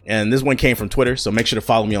 And this one came from Twitter, so make sure to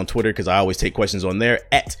follow me on Twitter, because I always take questions on there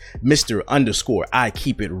at Mr_I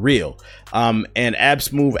keep it real. And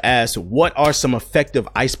Absmooth asks, what are some effective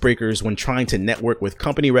icebreakers when trying to network with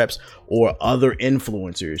company reps or other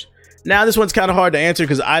influencers? Now, this one's kind of hard to answer,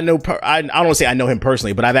 because I don't want to say I know him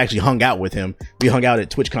personally, but I've actually hung out with him. We hung out at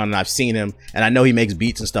TwitchCon, and I've seen him, and I know he makes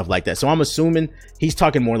beats and stuff like that. So I'm assuming he's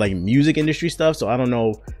talking more like music industry stuff. So I don't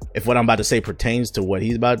know if what I'm about to say pertains to what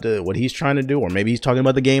he's trying to do, or maybe he's talking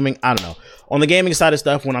about the gaming. I don't know. On the gaming side of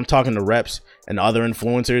stuff, when I'm talking to reps and other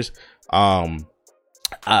influencers,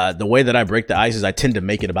 the way that I break the ice is I tend to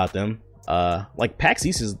make it about them. Like PAX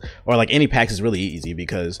East is, or like any PAX is really easy,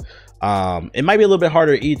 because it might be a little bit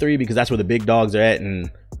harder at E3, because that's where the big dogs are at, and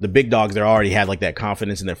the big dogs, they already have like that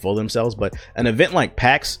confidence and they're full of themselves. But an event like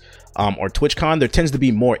PAX or TwitchCon, there tends to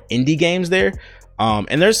be more indie games there,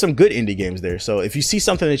 and there's some good indie games there. So if you see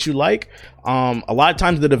something that you like, a lot of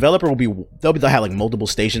times the developer they'll have like multiple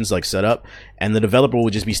stations like set up, and the developer will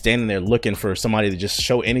just be standing there looking for somebody to just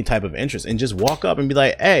show any type of interest, and just walk up and be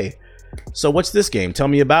like, hey, so what's this game? Tell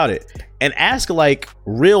me about it. And ask like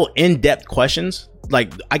real in-depth questions.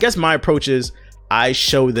 Like, I guess my approach is I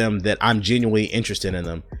show them that I'm genuinely interested in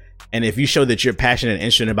them. And if you show that you're passionate and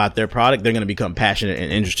interested about their product, they're going to become passionate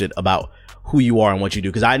and interested about who you are and what you do.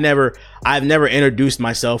 Because I've never introduced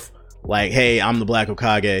myself like, hey, I'm the Black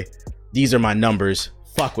Hokage. These are my numbers.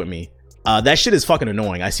 Fuck with me. That shit is fucking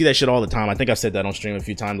annoying. I see that shit all the time. I think I've said that on stream a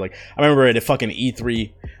few times. Like, I remember at the fucking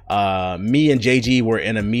E3, me and JG were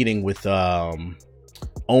in a meeting with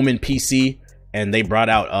Omen PC, and they brought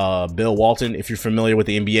out Bill Walton. If you're familiar with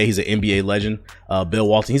the NBA, he's an NBA legend. Bill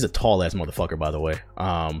Walton, he's a tall ass motherfucker, by the way.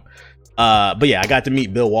 But yeah, I got to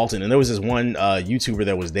meet Bill Walton, and there was this one YouTuber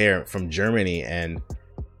that was there from Germany, and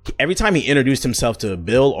every time he introduced himself to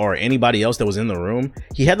Bill or anybody else that was in the room,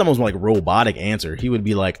 he had the most like robotic answer. He would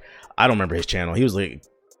be like, I don't remember his channel. He was like,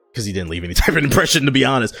 because he didn't leave any type of impression, to be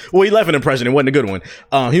honest. Well, he left an impression. It wasn't a good one.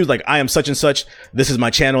 He was like, I am such and such. This is my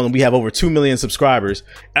channel, and we have over 2 million subscribers.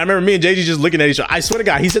 And I remember me and JG just looking at each other. I swear to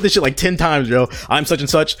God, he said this shit like 10 times, bro. I'm such and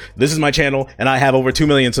such. This is my channel, and I have over 2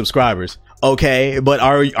 million subscribers. Okay, but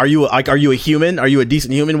are you a human? Are you a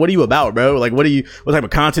decent human? What are you about, bro? Like, what type of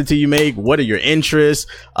content do you make? What are your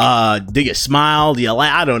interests? Do you smile? Do you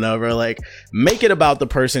laugh? I don't know, bro. Like, make it about the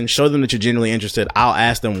person. Show them that you're genuinely interested. I'll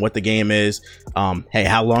ask them what the game is. Hey,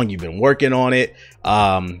 how long you've been working on it?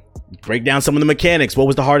 Break down some of the mechanics. What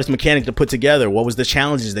was the hardest mechanic to put together? What was the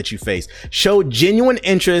challenges that you faced? Show genuine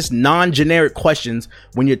interest, non-generic questions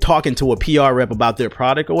when you're talking to a PR rep about their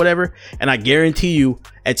product or whatever. And I guarantee you,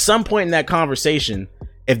 at some point in that conversation,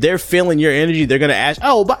 if they're feeling your energy, they're going to ask,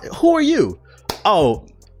 oh, but who are you? Oh,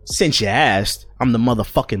 since you asked, I'm the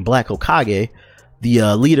motherfucking Black Hokage,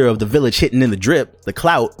 the leader of the village hitting in the drip, the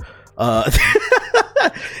clout.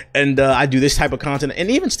 And I do this type of content,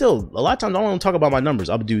 and even still, a lot of times I don't want to talk about my numbers.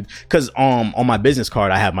 I'll do, because on my business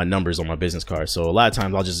card, I have my numbers on my business card. So a lot of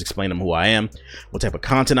times I'll just explain them who I am, what type of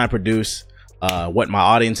content I produce, what my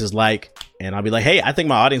audience is like, and I'll be like, hey, I think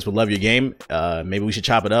my audience would love your game. Maybe we should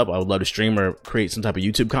chop it up. I would love to stream or create some type of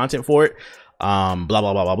YouTube content for it. Blah blah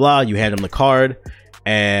blah blah blah. You hand them the card.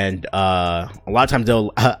 And a lot of times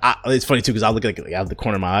they'll it's funny too, because I'll look like out of the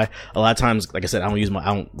corner of my eye. A lot of times, like I said, I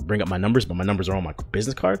don't bring up my numbers, but my numbers are on my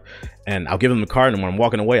business card, and I'll give them the card, and when I'm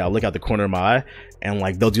walking away, I'll look out the corner of my eye, and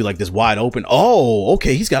like they'll do like this wide open, oh,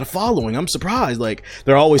 okay, he's got a following, I'm surprised. Like,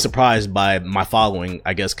 they're always surprised by my following,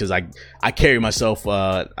 I guess, because I carry myself,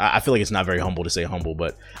 I feel like it's not very humble to say humble,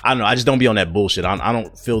 but I don't know, I just don't be on that bullshit. I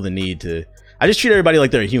don't feel the need to. I just treat everybody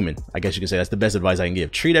like they're a human. I guess you can say that's the best advice I can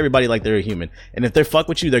give. Treat everybody like they're a human. And if they're fuck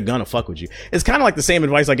with you, they're gonna fuck with you. It's kind of like the same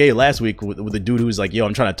advice I gave last week with the dude who's like, yo,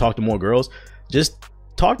 I'm trying to talk to more girls. Just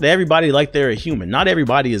talk to everybody like they're a human. Not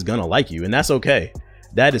everybody is gonna like you, and that's okay.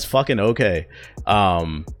 That is fucking okay.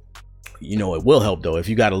 You know, it will help though if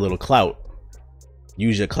you got a little clout.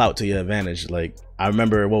 Use your clout to your advantage. Like, I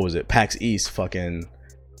remember, what was it? PAX East fucking,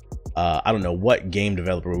 I don't know what game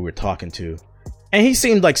developer we were talking to. And he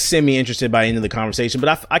seemed like semi-interested by the end of the conversation,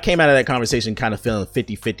 but I came out of that conversation kind of feeling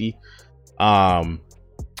 50-50.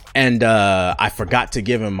 And I forgot to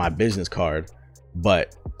give him my business card.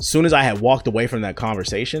 But as soon as I had walked away from that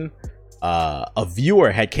conversation, a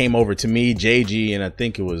viewer had came over to me, JG, and I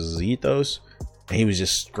think it was Ethos. And he was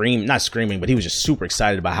just not screaming, but he was just super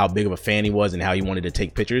excited about how big of a fan he was and how he wanted to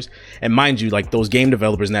take pictures. And mind you, like, those game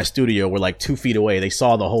developers in that studio were like 2 feet away. They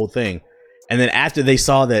saw the whole thing. And then after they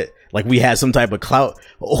saw that, like, we had some type of clout.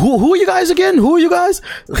 Who are you guys again? Who are you guys?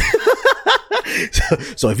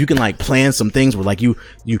 so if you can like plan some things where like you,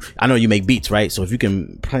 I know you make beats, right? So if you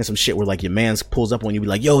can plan some shit where like your man pulls up on you, be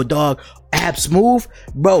like, yo, dog, Ab Smooth,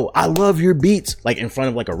 bro, I love your beats. Like in front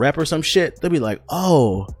of like a rep or some shit, they'll be like,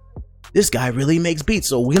 oh, this guy really makes beats.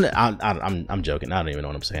 So we're gonna, I'm joking. I don't even know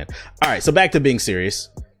what I'm saying. All right. So back to being serious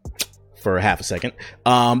for half a second.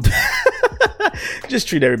 Just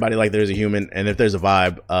treat everybody like there's a human, and if there's a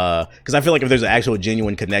vibe, because I feel like if there's an actual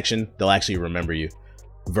genuine connection, they'll actually remember you,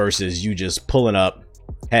 versus you just pulling up,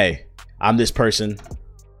 hey, I'm this person,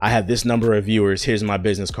 I have this number of viewers, here's my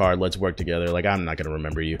business card, let's work together. Like, I'm not gonna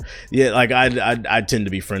remember you. Yeah, like I tend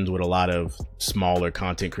to be friends with a lot of smaller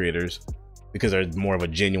content creators because there's more of a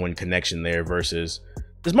genuine connection there, versus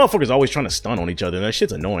this motherfucker's always trying to stun on each other, and that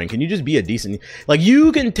shit's annoying. Can you just be a decent, like,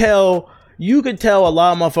 you could tell a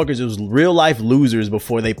lot of motherfuckers it was real life losers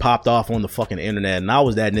before they popped off on the fucking internet, and I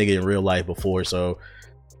was that nigga in real life before, so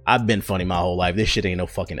I've been funny my whole life. This shit ain't no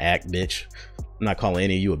fucking act, bitch. I'm not calling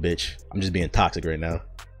any of you a bitch. I'm just being toxic right now.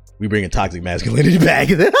 We bringing toxic masculinity back.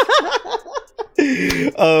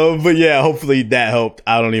 But yeah, hopefully that helped.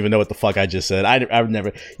 I don't even know what the fuck I just said. I've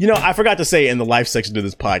never, I forgot to say in the life section of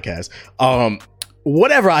this podcast,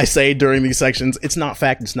 whatever I say during these sections, it's not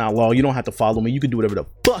fact, it's not law. You don't have to follow me. You can do whatever the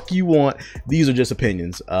fuck you want. These are just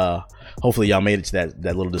opinions. Hopefully y'all made it to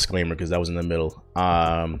that little disclaimer, because that was in the middle.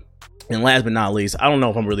 And last but not least, I don't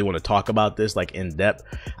know if I really want to talk about this like in depth.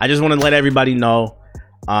 I just want to let everybody know,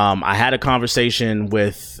 I had a conversation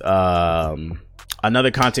with a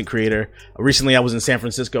another content creator. Recently, I was in San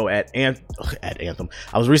Francisco at Anthem.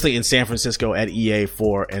 I was recently in San Francisco at EA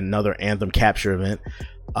for another Anthem capture event.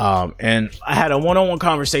 And I had a one-on-one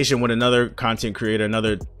conversation with another content creator,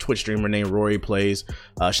 another Twitch streamer named Rory Plays.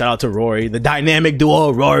 Shout out to Rory, the dynamic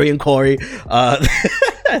duo, Rory and Corey.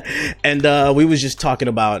 And we was just talking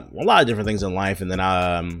about a lot of different things in life. And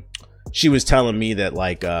then she was telling me that,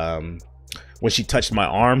 like, when she touched my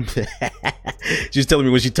arm, she was telling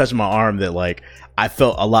me when she touched my arm that, like, I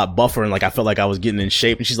felt a lot buffer and, like, I felt like I was getting in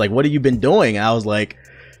shape. And she's like, what have you been doing? And I was like,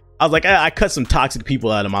 I cut some toxic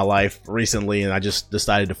people out of my life recently, and I just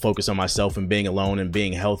decided to focus on myself and being alone and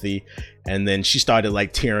being healthy. And then she started,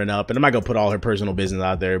 like, tearing up, and I'm not gonna put all her personal business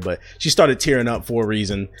out there, but she started tearing up for a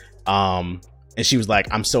reason. And she was like,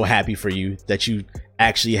 I'm so happy for you that you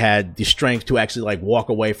actually had the strength to actually, like, walk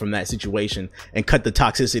away from that situation and cut the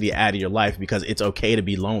toxicity out of your life, because it's okay to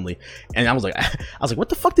be lonely. And I was like, what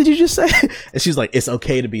the fuck did you just say? And she's like, it's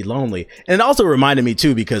okay to be lonely. And it also reminded me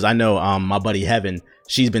too, because I know my buddy Heaven,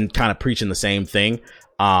 she's been kind of preaching the same thing.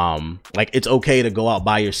 Like, it's okay to go out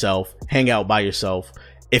by yourself, hang out by yourself,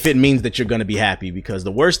 if it means that you're going to be happy, because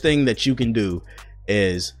the worst thing that you can do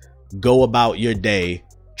is go about your day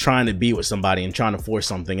trying to be with somebody and trying to force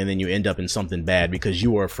something, and then you end up in something bad because you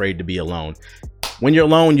were afraid to be alone. When you're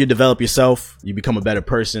alone, you develop yourself, you become a better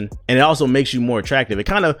person, and it also makes you more attractive. It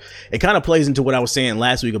kind of plays into what I was saying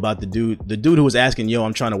last week about the dude who was asking, yo,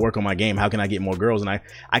 I'm trying to work on my game, how can I get more girls? And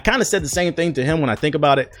I kind of said the same thing to him when I think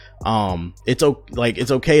about it.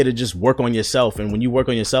 It's okay to just work on yourself, and when you work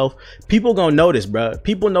on yourself, people gonna notice, bro.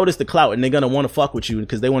 People notice the clout, and they're gonna want to fuck with you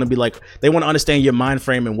because they want to be like, they want to understand your mind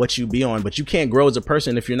frame and what you be on. But you can't grow as a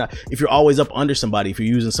person if you're always up under somebody, if you're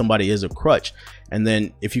using somebody as a crutch. And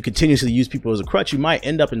then if you continuously use people as a crutch, you might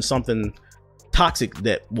end up in something toxic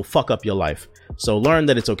that will fuck up your life. So learn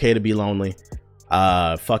that it's okay to be lonely.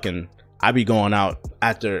 I be going out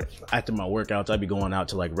after my workouts. I be going out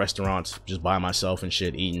to, like, restaurants just by myself and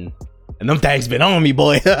shit, eating. And them things been on me,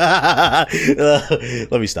 boy. Let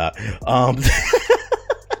me stop.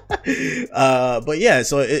 But yeah,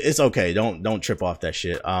 so it's okay. Don't trip off that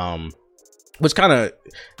shit. Which kind of,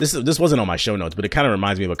 this wasn't on my show notes, but it kind of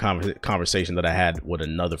reminds me of a conversation that I had with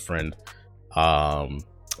another friend,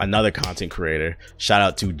 another content creator. Shout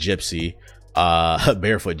out to Gypsy.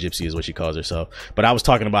 Barefoot Gypsy is what she calls herself. But I was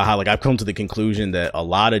talking about how, like, I've come to the conclusion that a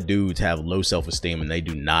lot of dudes have low self-esteem and they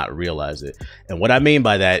do not realize it. And what I mean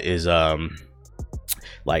by that is,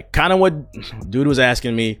 like, kind of what dude was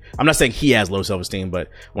asking me. I'm not saying he has low self-esteem, but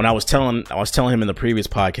when I was telling him in the previous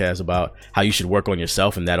podcast about how you should work on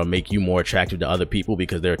yourself, and that'll make you more attractive to other people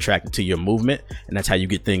because they're attracted to your movement, and that's how you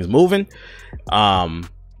get things moving.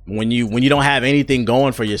 When you don't have anything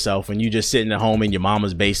going for yourself, when you just sitting at home in your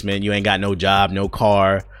mama's basement, you ain't got no job, no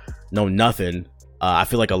car, no nothing. I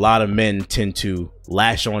feel like a lot of men tend to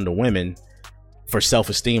lash on to women for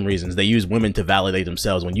self-esteem reasons. They use women to validate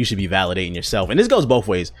themselves when you should be validating yourself. And this goes both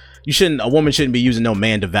ways. A woman shouldn't be using no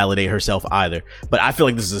man to validate herself either. But I feel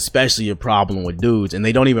like this is especially a problem with dudes, and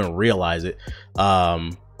they don't even realize it.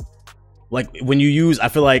 Like, I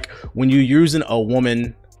feel like when you're using a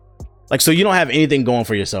woman, like, so you don't have anything going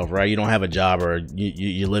for yourself, right? You don't have a job, or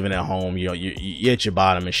you're living at home, you're at your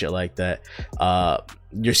bottom and shit like that.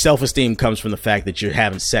 Your self-esteem comes from the fact that you're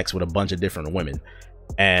having sex with a bunch of different women.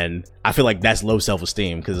 And I feel like that's low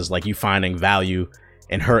self-esteem, because it's like you finding value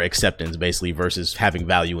in her acceptance, basically, versus having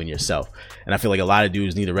value in yourself. And I feel like a lot of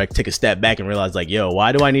dudes need to take a step back and realize, like, yo,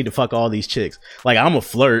 why do I need to fuck all these chicks? Like, I'm a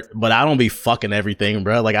flirt, but I don't be fucking everything,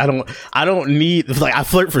 bro. Like, I don't need, like, I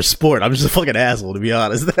flirt for sport. I'm just a fucking asshole, to be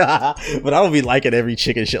honest. But I don't be liking every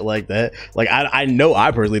chick and shit like that. Like, I know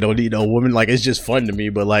I personally don't need no woman. Like, it's just fun to me.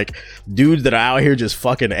 But, like, dudes that are out here just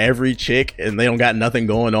fucking every chick and they don't got nothing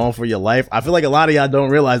going on for your life, I feel like a lot of y'all don't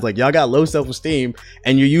realize, like, y'all got low self-esteem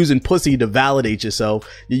and you're using pussy to validate yourself.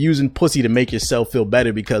 You're using pussy to make yourself feel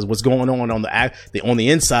better, because what's going on the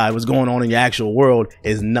inside, what's going on in your actual world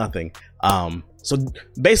is nothing. So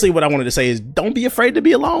basically what I wanted to say is, don't be afraid to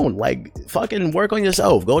be alone. Like, fucking work on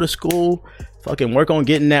yourself, go to school, fucking work on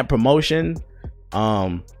getting that promotion.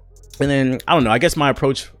 And then, I don't know, I guess my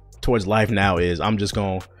approach towards life now is I'm just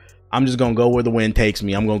gonna go where the wind takes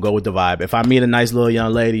me. I'm gonna go with the vibe. If I meet a nice little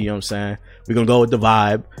young lady, you know what I'm saying, we're gonna go with the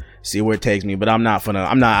vibe, see where it takes me. But I'm not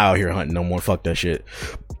out here hunting no more. Fuck that shit.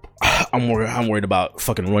 I'm worried about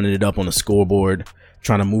fucking running it up on the scoreboard,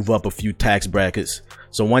 trying to move up a few tax brackets,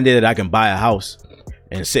 so one day that I can buy a house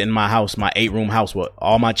and sit in my house, my 8-room house, with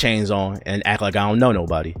all my chains on, and act like I don't know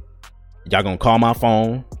nobody. Y'all gonna call my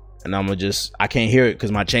phone, and I can't hear it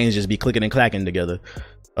because my chains just be clicking and clacking together.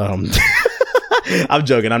 I'm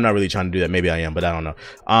joking. I'm not really trying to do that. Maybe I am, but I don't know.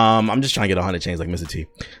 I'm just trying to get 100 chains like Mr. T.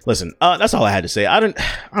 Listen, that's all I had to say.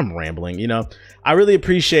 I'm rambling, you know. I really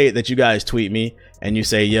appreciate that you guys tweet me and you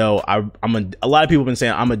say, yo, a lot of people have been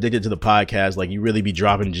saying I'm addicted to the podcast. Like, you really be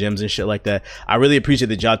dropping gems and shit like that. I really appreciate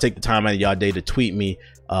that y'all take the time out of y'all day to tweet me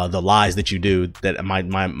the lies that you do, that my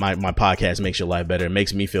podcast makes your life better. It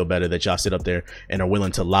makes me feel better that y'all sit up there and are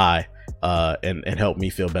willing to lie and help me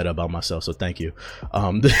feel better about myself. So thank you.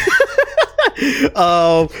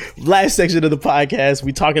 Last section of the podcast,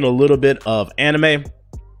 we talking a little bit of anime.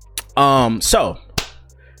 So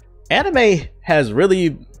anime has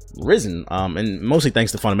really risen, and mostly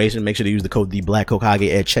thanks to Funimation. Make sure to use the code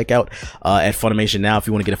TheBlackHokage at checkout at Funimation now if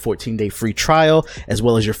you want to get a 14-day free trial, as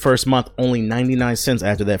well as your first month only 99 cents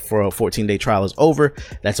after that for a 14-day trial is over.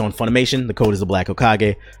 That's on Funimation. The code is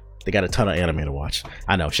TheBlackHokage. They got a ton of anime to watch.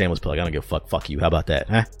 I know, shameless plug. I don't give a fuck. Fuck you. How about that?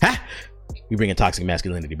 Huh? We bringing toxic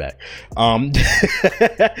masculinity back. All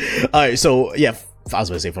right, so yeah, I was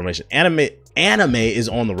going to say Funimation. Anime is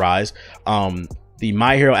on the rise. The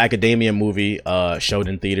My Hero Academia movie showed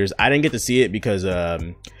in theaters. I didn't get to see it because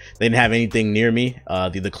they didn't have anything near me.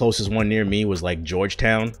 The closest one near me was like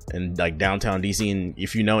Georgetown and like downtown DC. And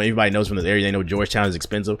if you know, everybody knows from this area, they know Georgetown is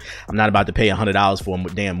expensive. I'm not about to pay $100 for a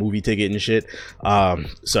damn movie ticket and shit.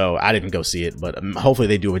 So I didn't go see it, but hopefully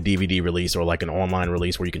they do a DVD release or like an online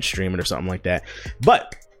release where you can stream it or something like that.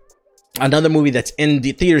 But another movie that's in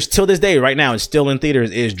the theaters till this day right now, and still in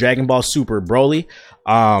theaters, is Dragon Ball Super Broly.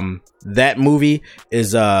 That movie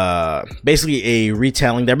is basically a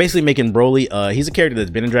retelling. They're basically making Broly, he's a character that's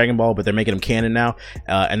been in Dragon Ball, but they're making him canon now,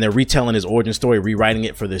 and they're retelling his origin story, rewriting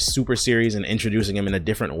it for this Super series and introducing him in a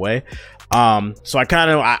different way. So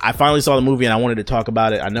I finally saw the movie and I wanted to talk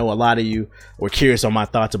about it. I know a lot of you were curious on my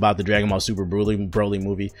thoughts about the Dragon Ball Super Broly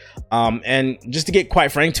movie, and just to get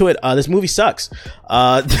quite frank to it, this movie sucks.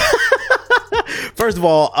 First of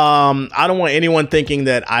all, I don't want anyone thinking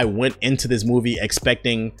that I went into this movie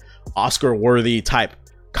expecting Oscar-worthy type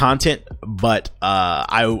content, but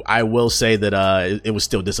I will say that it was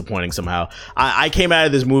still disappointing somehow. I came out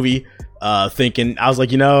of this movie thinking, I was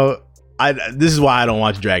like, you know, this is why I don't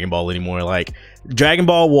watch Dragon Ball anymore. Like, Dragon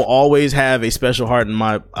Ball will always have a special heart in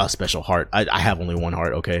my special heart. I have only one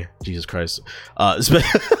heart. Okay, Jesus Christ.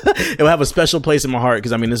 It will have a special place in my heart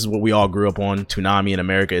because I mean, this is what we all grew up on. Toonami in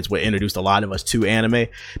America. It's what introduced a lot of us to anime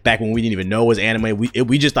back when we didn't even know it was anime.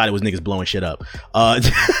 We just thought it was niggas blowing shit up. And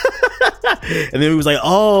then we was like,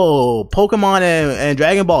 oh, Pokemon and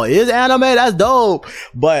Dragon Ball is anime. That's dope.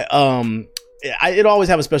 But it always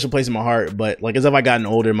have a special place in my heart. But like, as I've gotten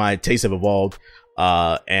older, my tastes have evolved.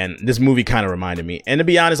 And this movie kind of reminded me. And to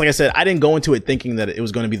be honest, like I said, I didn't go into it thinking that it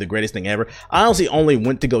was going to be the greatest thing ever. I honestly only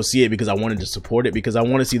went to go see it because I wanted to support it, because I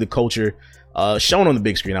want to see the culture shown on the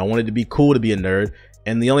big screen. I wanted to be cool to be a nerd.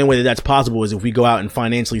 And the only way that that's possible is if we go out and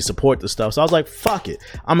financially support the stuff. So I was like, fuck it.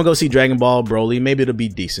 I'm gonna go see Dragon Ball Broly. Maybe it'll be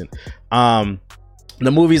decent. The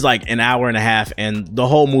movie's like an hour and a half, and the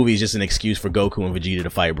whole movie is just an excuse for Goku and Vegeta to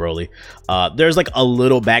fight Broly. There's like a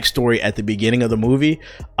little backstory at the beginning of the movie,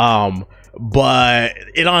 but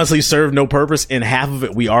it honestly served no purpose, and half of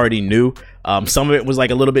it we already knew. Some of it was like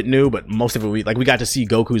a little bit new, but most of it we got to see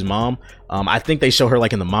Goku's mom. I think they show her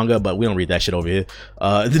like in the manga, but we don't read that shit over here.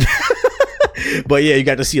 But yeah, you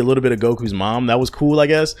got to see a little bit of Goku's mom. That was cool, I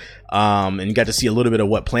guess. And you got to see a little bit of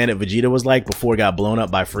what planet Vegeta was like before it got blown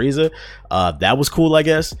up by Frieza. That was cool, I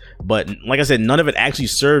guess. But like I said, none of it actually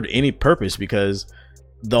served any purpose, because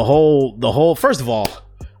the whole first of all,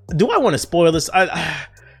 do I want to spoil this? I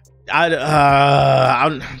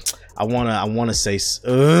want to say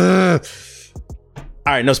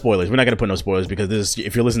all right, no spoilers. We're not going to put no spoilers, because this,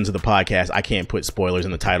 if you're listening to the podcast, I can't put spoilers in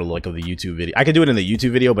the title like of the YouTube video. I could do it in the YouTube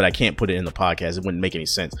video, but I can't put it in the podcast. It wouldn't make any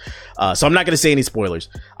sense. So I'm not going to say any spoilers.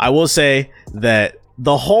 I will say that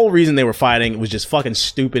the whole reason they were fighting was just fucking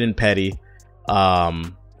stupid and petty.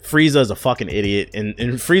 Frieza is a fucking idiot, and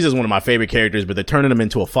Frieza is one of my favorite characters, but they're turning him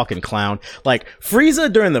into a fucking clown. Like,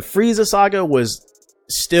 Frieza during the Frieza saga was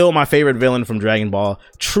still my favorite villain from Dragon Ball.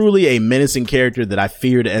 Truly a menacing character that I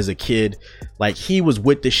feared as a kid. Like, he was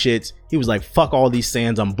with the shits. He was like, fuck all these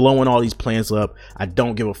sands, I'm blowing all these plants up, I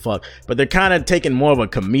don't give a fuck. But they're kind of taking more of a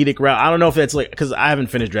comedic route. I don't know if that's like, because I haven't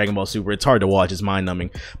finished Dragon Ball Super, it's hard to watch, it's mind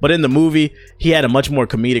numbing. But in the movie, he had a much more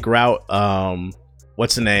comedic route.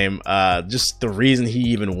 What's the name? Just the reason he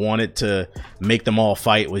even wanted to make them all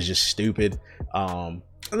fight was just stupid.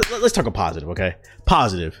 Let's talk a positive, okay?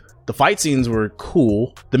 Positive. The fight scenes were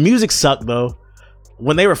cool. The music sucked, though.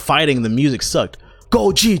 When they were fighting, the music sucked.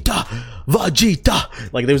 Gogeta,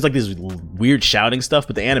 Vegeta. Like there was like this weird shouting stuff,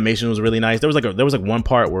 but the animation was really nice. There was like one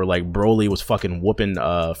part where like Broly was fucking whooping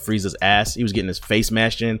Frieza's ass. He was getting his face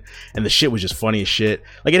smashed in, and the shit was just funny as shit.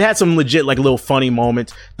 Like it had some legit like little funny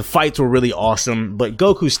moments. The fights were really awesome, but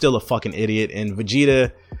Goku's still a fucking idiot, and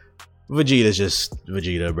Vegeta's just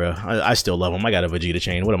Vegeta, bro. I still love him. I got a Vegeta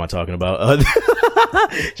chain. What am I talking about?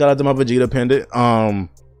 Shout out to my Vegeta pendant.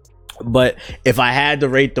 But if I had to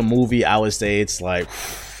rate the movie, I would say it's like,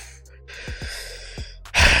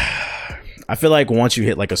 I feel like once you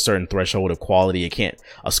hit like a certain threshold of quality,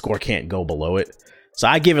 a score can't go below it. So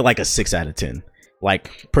I give it like a 6 out of 10.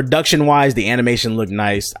 Like production wise, the animation looked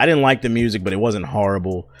nice. I didn't like the music, but it wasn't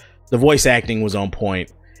horrible. The voice acting was on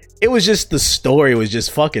point. It was just, the story was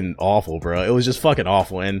just fucking awful, bro. It was just fucking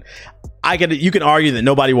awful. And you can argue that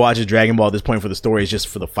nobody watches Dragon Ball at this point for the story, it's just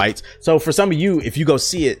for the fights. So for some of you, if you go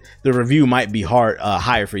see it, the review might be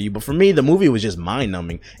higher for you. But for me, the movie was just mind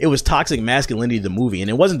numbing. It was toxic masculinity, the movie.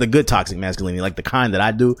 And it wasn't the good toxic masculinity, like the kind that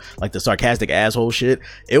I do, like the sarcastic asshole shit.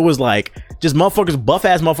 It was like just motherfuckers, buff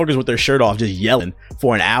ass motherfuckers with their shirt off, just yelling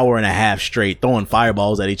for an hour and a half straight, throwing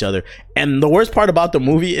fireballs at each other. And the worst part about the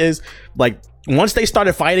movie is like, once they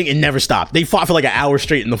started fighting, it never stopped. They fought for like an hour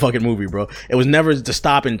straight in the fucking movie, bro. It was never to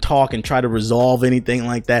stop and talk and try to resolve anything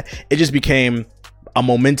like that. It just became a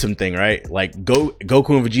momentum thing, right? Like Goku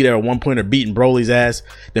and Vegeta at one point are beating Broly's ass.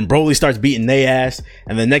 Then Broly starts beating their ass.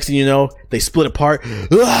 And the next thing you know, they split apart.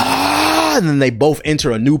 And then they both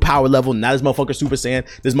enter a new power level. Now this motherfucker's Super Saiyan.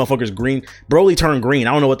 This motherfucker's green. Broly turned green.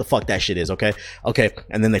 I don't know what the fuck that shit is, okay?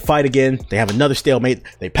 And then they fight again. They have another stalemate.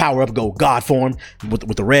 They power up, go God form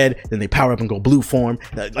with the red. Then they power up and go blue form.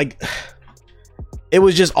 Like, it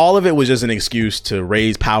was just, all of it was just an excuse to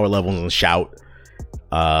raise power levels and shout.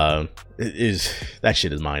 That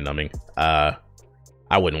shit is mind numbing.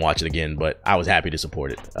 I wouldn't watch it again, but I was happy to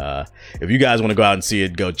support it. If you guys want to go out and see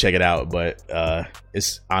it, go check it out. But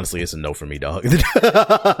it's a no for me, dog.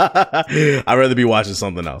 I'd rather be watching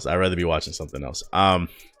something else.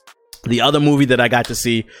 The other movie that I got to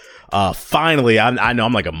see, finally, I know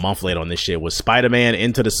I'm like a month late on this shit, was Spider-Man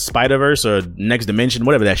Into the Spider-Verse or Next Dimension,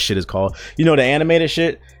 whatever that shit is called. You know, the animated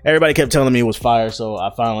shit. Everybody kept telling me it was fire, so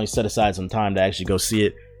I finally set aside some time to actually go see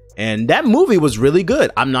it. And that movie was really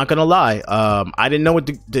good. I'm not gonna lie. I didn't know what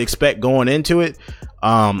to expect going into it.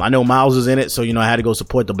 I know Miles was in it, so you know I had to go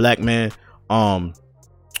support the black man.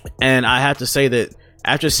 And I have to say that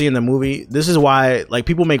after seeing the movie, this is why like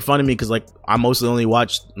people make fun of me because like I mostly only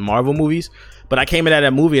watch Marvel movies. But I came in at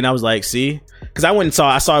that movie and I was like, see, because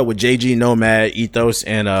I saw it with JG, Nomad, Ethos,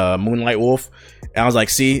 and Moonlight Wolf, and I was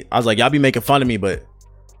like, y'all be making fun of me, but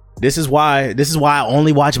this is why I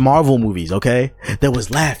only watch Marvel movies, okay? There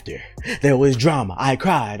was laughter. There was drama. I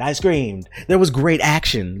cried. I screamed. There was great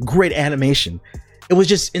action, great animation. It was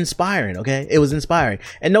just inspiring, okay? It was inspiring.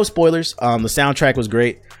 And no spoilers. The soundtrack was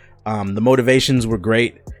great. The motivations were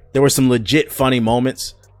great. There were some legit funny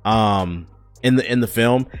moments in the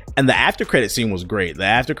film. And the after credit scene was great. The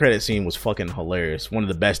after credit scene was fucking hilarious. One of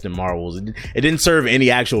the best in Marvels. It didn't serve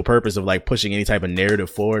any actual purpose of like pushing any type of narrative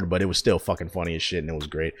forward, but it was still fucking funny as shit and it was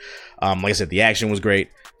great. Like I said, the action was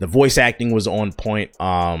great. The voice acting was on point.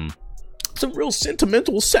 Some real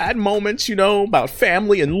sentimental, sad moments, you know, about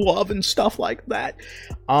family and love and stuff like that.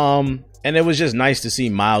 And it was just nice to see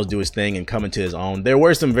Miles do his thing and come into his own. There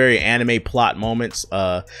were some very anime plot moments.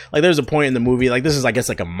 Like there's a point in the movie, like this is I guess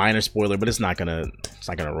like a minor spoiler, but it's not gonna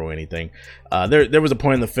ruin anything. There was a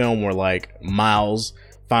point in the film where like Miles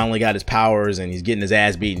finally got his powers and he's getting his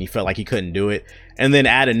ass beat and he felt like he couldn't do it. And then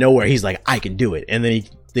out of nowhere he's like, I can do it. And then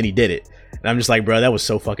he did it. And I'm just like, bro, that was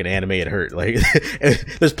so fucking anime, it hurt. Like,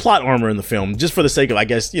 there's plot armor in the film, just for the sake of, I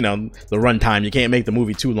guess, you know, the runtime. You can't make the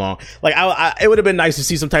movie too long. Like, it would have been nice to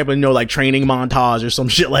see some type of, you know, like training montage or some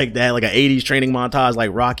shit like that, like an 80s training montage, like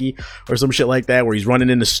Rocky or some shit like that, where he's running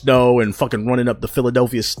in the snow and fucking running up the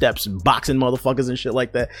Philadelphia steps and boxing motherfuckers and shit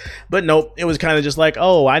like that. But nope, it was kind of just like,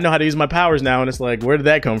 oh, I know how to use my powers now, and it's like, where did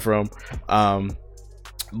that come from?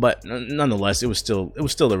 But nonetheless, it was still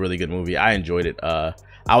a really good movie. I enjoyed it.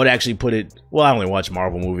 I would actually put it, well, I only watch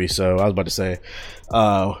Marvel movies, so I was about to say,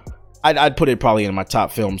 I'd put it probably in my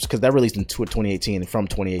top films, because that released in 2018, and from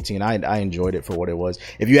 2018, I enjoyed it for what it was.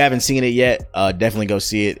 If you haven't seen it yet, definitely go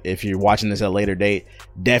see it. If you're watching this at a later date,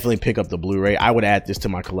 definitely pick up the Blu-ray. I would add this to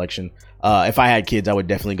my collection. If I had kids, I would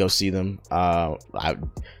definitely go see them.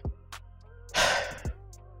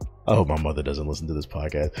 I hope my mother doesn't listen to this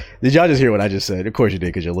podcast. Did y'all just hear what I just said? Of course you did,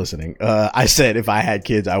 because you're listening. I said if I had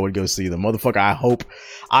kids, I would go see them. Motherfucker, I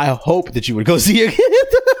hope that you would go see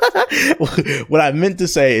it. What I meant to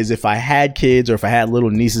say is if I had kids or if I had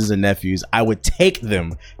little nieces and nephews, I would take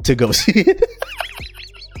them to go see it.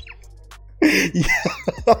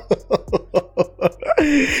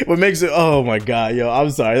 What makes it, oh my god, yo, I'm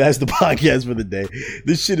sorry, that's the podcast for the day.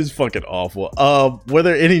 This shit is fucking awful. Were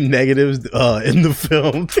there any negatives in the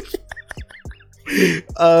film?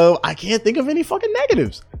 I can't think of any fucking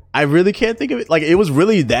negatives. I really can't think of it. Like, it was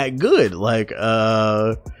really that good. Like,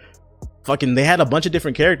 fucking, they had a bunch of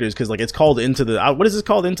different characters, because like it's called Into the what is this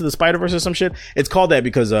called, Into the Spider-Verse or some shit. It's called that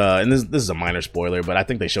because and this is a minor spoiler, but I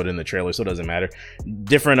think they showed it in the trailer, so it doesn't matter.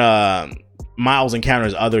 Different Miles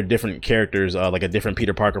encounters other different characters, like a different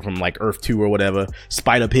Peter Parker from like Earth 2 or whatever,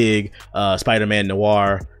 Spider-Pig, Spider-Man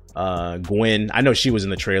Noir, Gwen. I know she was in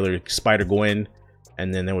the trailer, Spider-Gwen.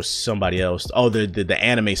 And then there was somebody else. Oh, the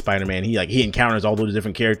anime Spider-Man. He encounters all those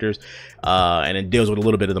different characters, and it deals with a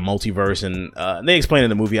little bit of the multiverse. And they explain in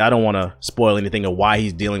the movie. I don't want to spoil anything of why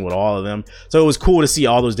he's dealing with all of them. So it was cool to see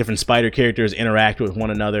all those different Spider characters interact with one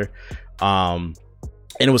another. And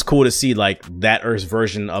it was cool to see like that Earth's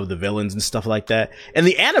version of the villains and stuff like that. And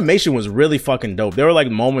the animation was really fucking dope. There were like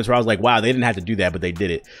moments where I was like, wow, they didn't have to do that, but they did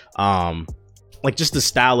it. Like just the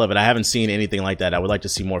style of it, I haven't seen anything like that. I would like to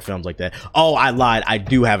see more films like that. Oh, I lied. I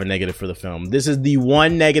do have a negative for the film. This is the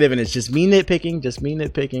one negative, and it's just me nitpicking.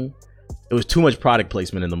 It was too much product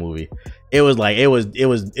placement in the movie. It was like it was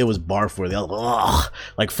barf worthy.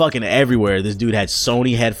 Like fucking everywhere. This dude had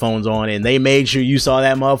Sony headphones on, and they made sure you saw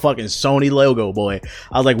that motherfucking Sony logo, boy.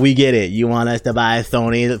 I was like, we get it. You want us to buy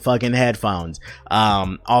Sony fucking headphones.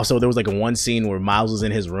 Also, there was like one scene where Miles was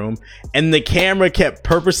in his room, and the camera kept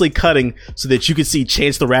purposely cutting so that you could see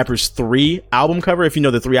Chance the Rapper's 3 album cover. If you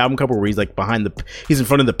know the 3 album cover where he's like he's in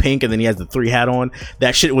front of the pink, and then he has the 3 hat on.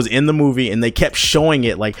 That shit was in the movie, and they kept showing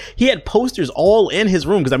it. Like he had posters all in his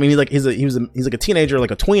room, because I mean he's like a teenager,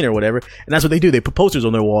 like a tween or whatever, and that's what they do. They put posters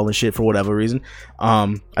on their wall and shit for whatever reason.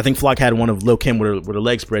 I think Flock had one of Lil' Kim with her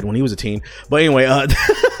legs spread when he was a teen. But anyway,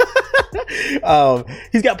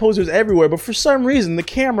 he's got posters everywhere, but for some reason the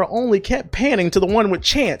camera only kept panning to the one with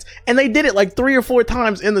Chance, and they did it like 3 or 4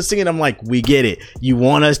 times in the scene. I'm like, we get it. You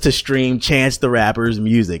want us to stream Chance the Rapper's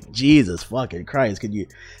music. Jesus fucking Christ, could you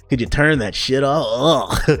turn that shit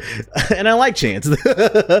off? And I like Chance.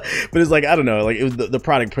 But it's like, I don't know, like it was the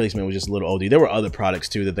product placement was just a little OD. There were other products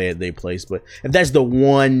too that they placed, but if that's the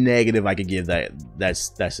one negative I could give,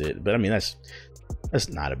 that's it. But I mean, that's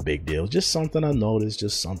not a big deal. Just something I noticed.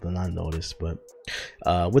 But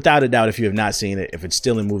without a doubt, if you have not seen it, if it's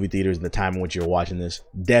still in movie theaters in the time in which you're watching this,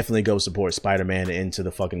 definitely go support Spider-Man Into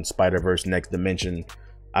the fucking Spider-Verse Next Dimension.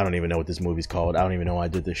 I don't even know what this movie's called. I don't even know why I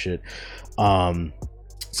did this shit.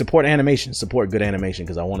 Support animation. Support good animation,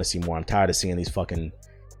 because I want to see more. I'm tired of seeing these fucking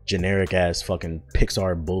generic ass fucking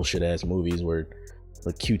Pixar bullshit ass movies where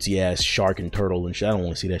the cutesy ass shark and turtle and shit. I don't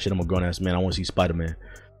want to see that shit. I'm a grown ass man. I want to see Spider-Man.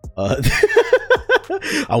 I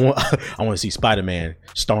want to see Spider-Man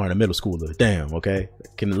starring a middle schooler. Damn, okay.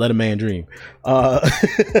 Can let a man dream.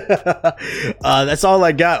 That's all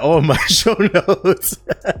I got on my show notes.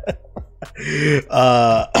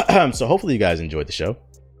 So hopefully you guys enjoyed the show.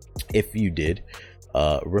 If you did,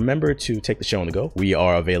 remember to take the show on the go. We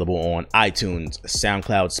are available on iTunes,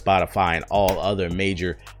 SoundCloud, Spotify, and all other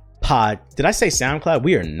major did I say SoundCloud?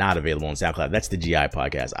 We are not available on SoundCloud. That's the GI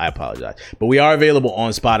podcast. I apologize. But we are available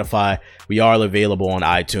on Spotify. We are available on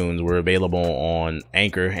iTunes. We're available on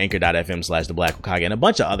anchor.fm/TheBlackHokage, and a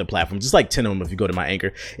bunch of other platforms. Just like 10 of them if you go to my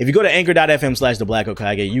Anchor. If you go to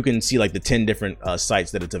anchor.fm/TheBlackHokage, you can see like the 10 different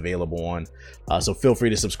sites that it's available on. So feel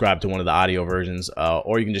free to subscribe to one of the audio versions,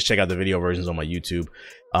 or you can just check out the video versions on my YouTube.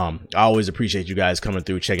 I always appreciate you guys coming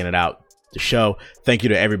through, checking it out. The show. Thank you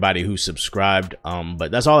to everybody who subscribed.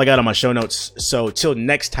 But that's all I got on my show notes. So till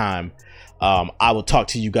next time, I will talk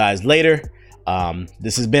to you guys later.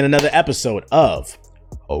 This has been another episode of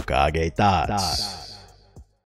Hokage Thoughts.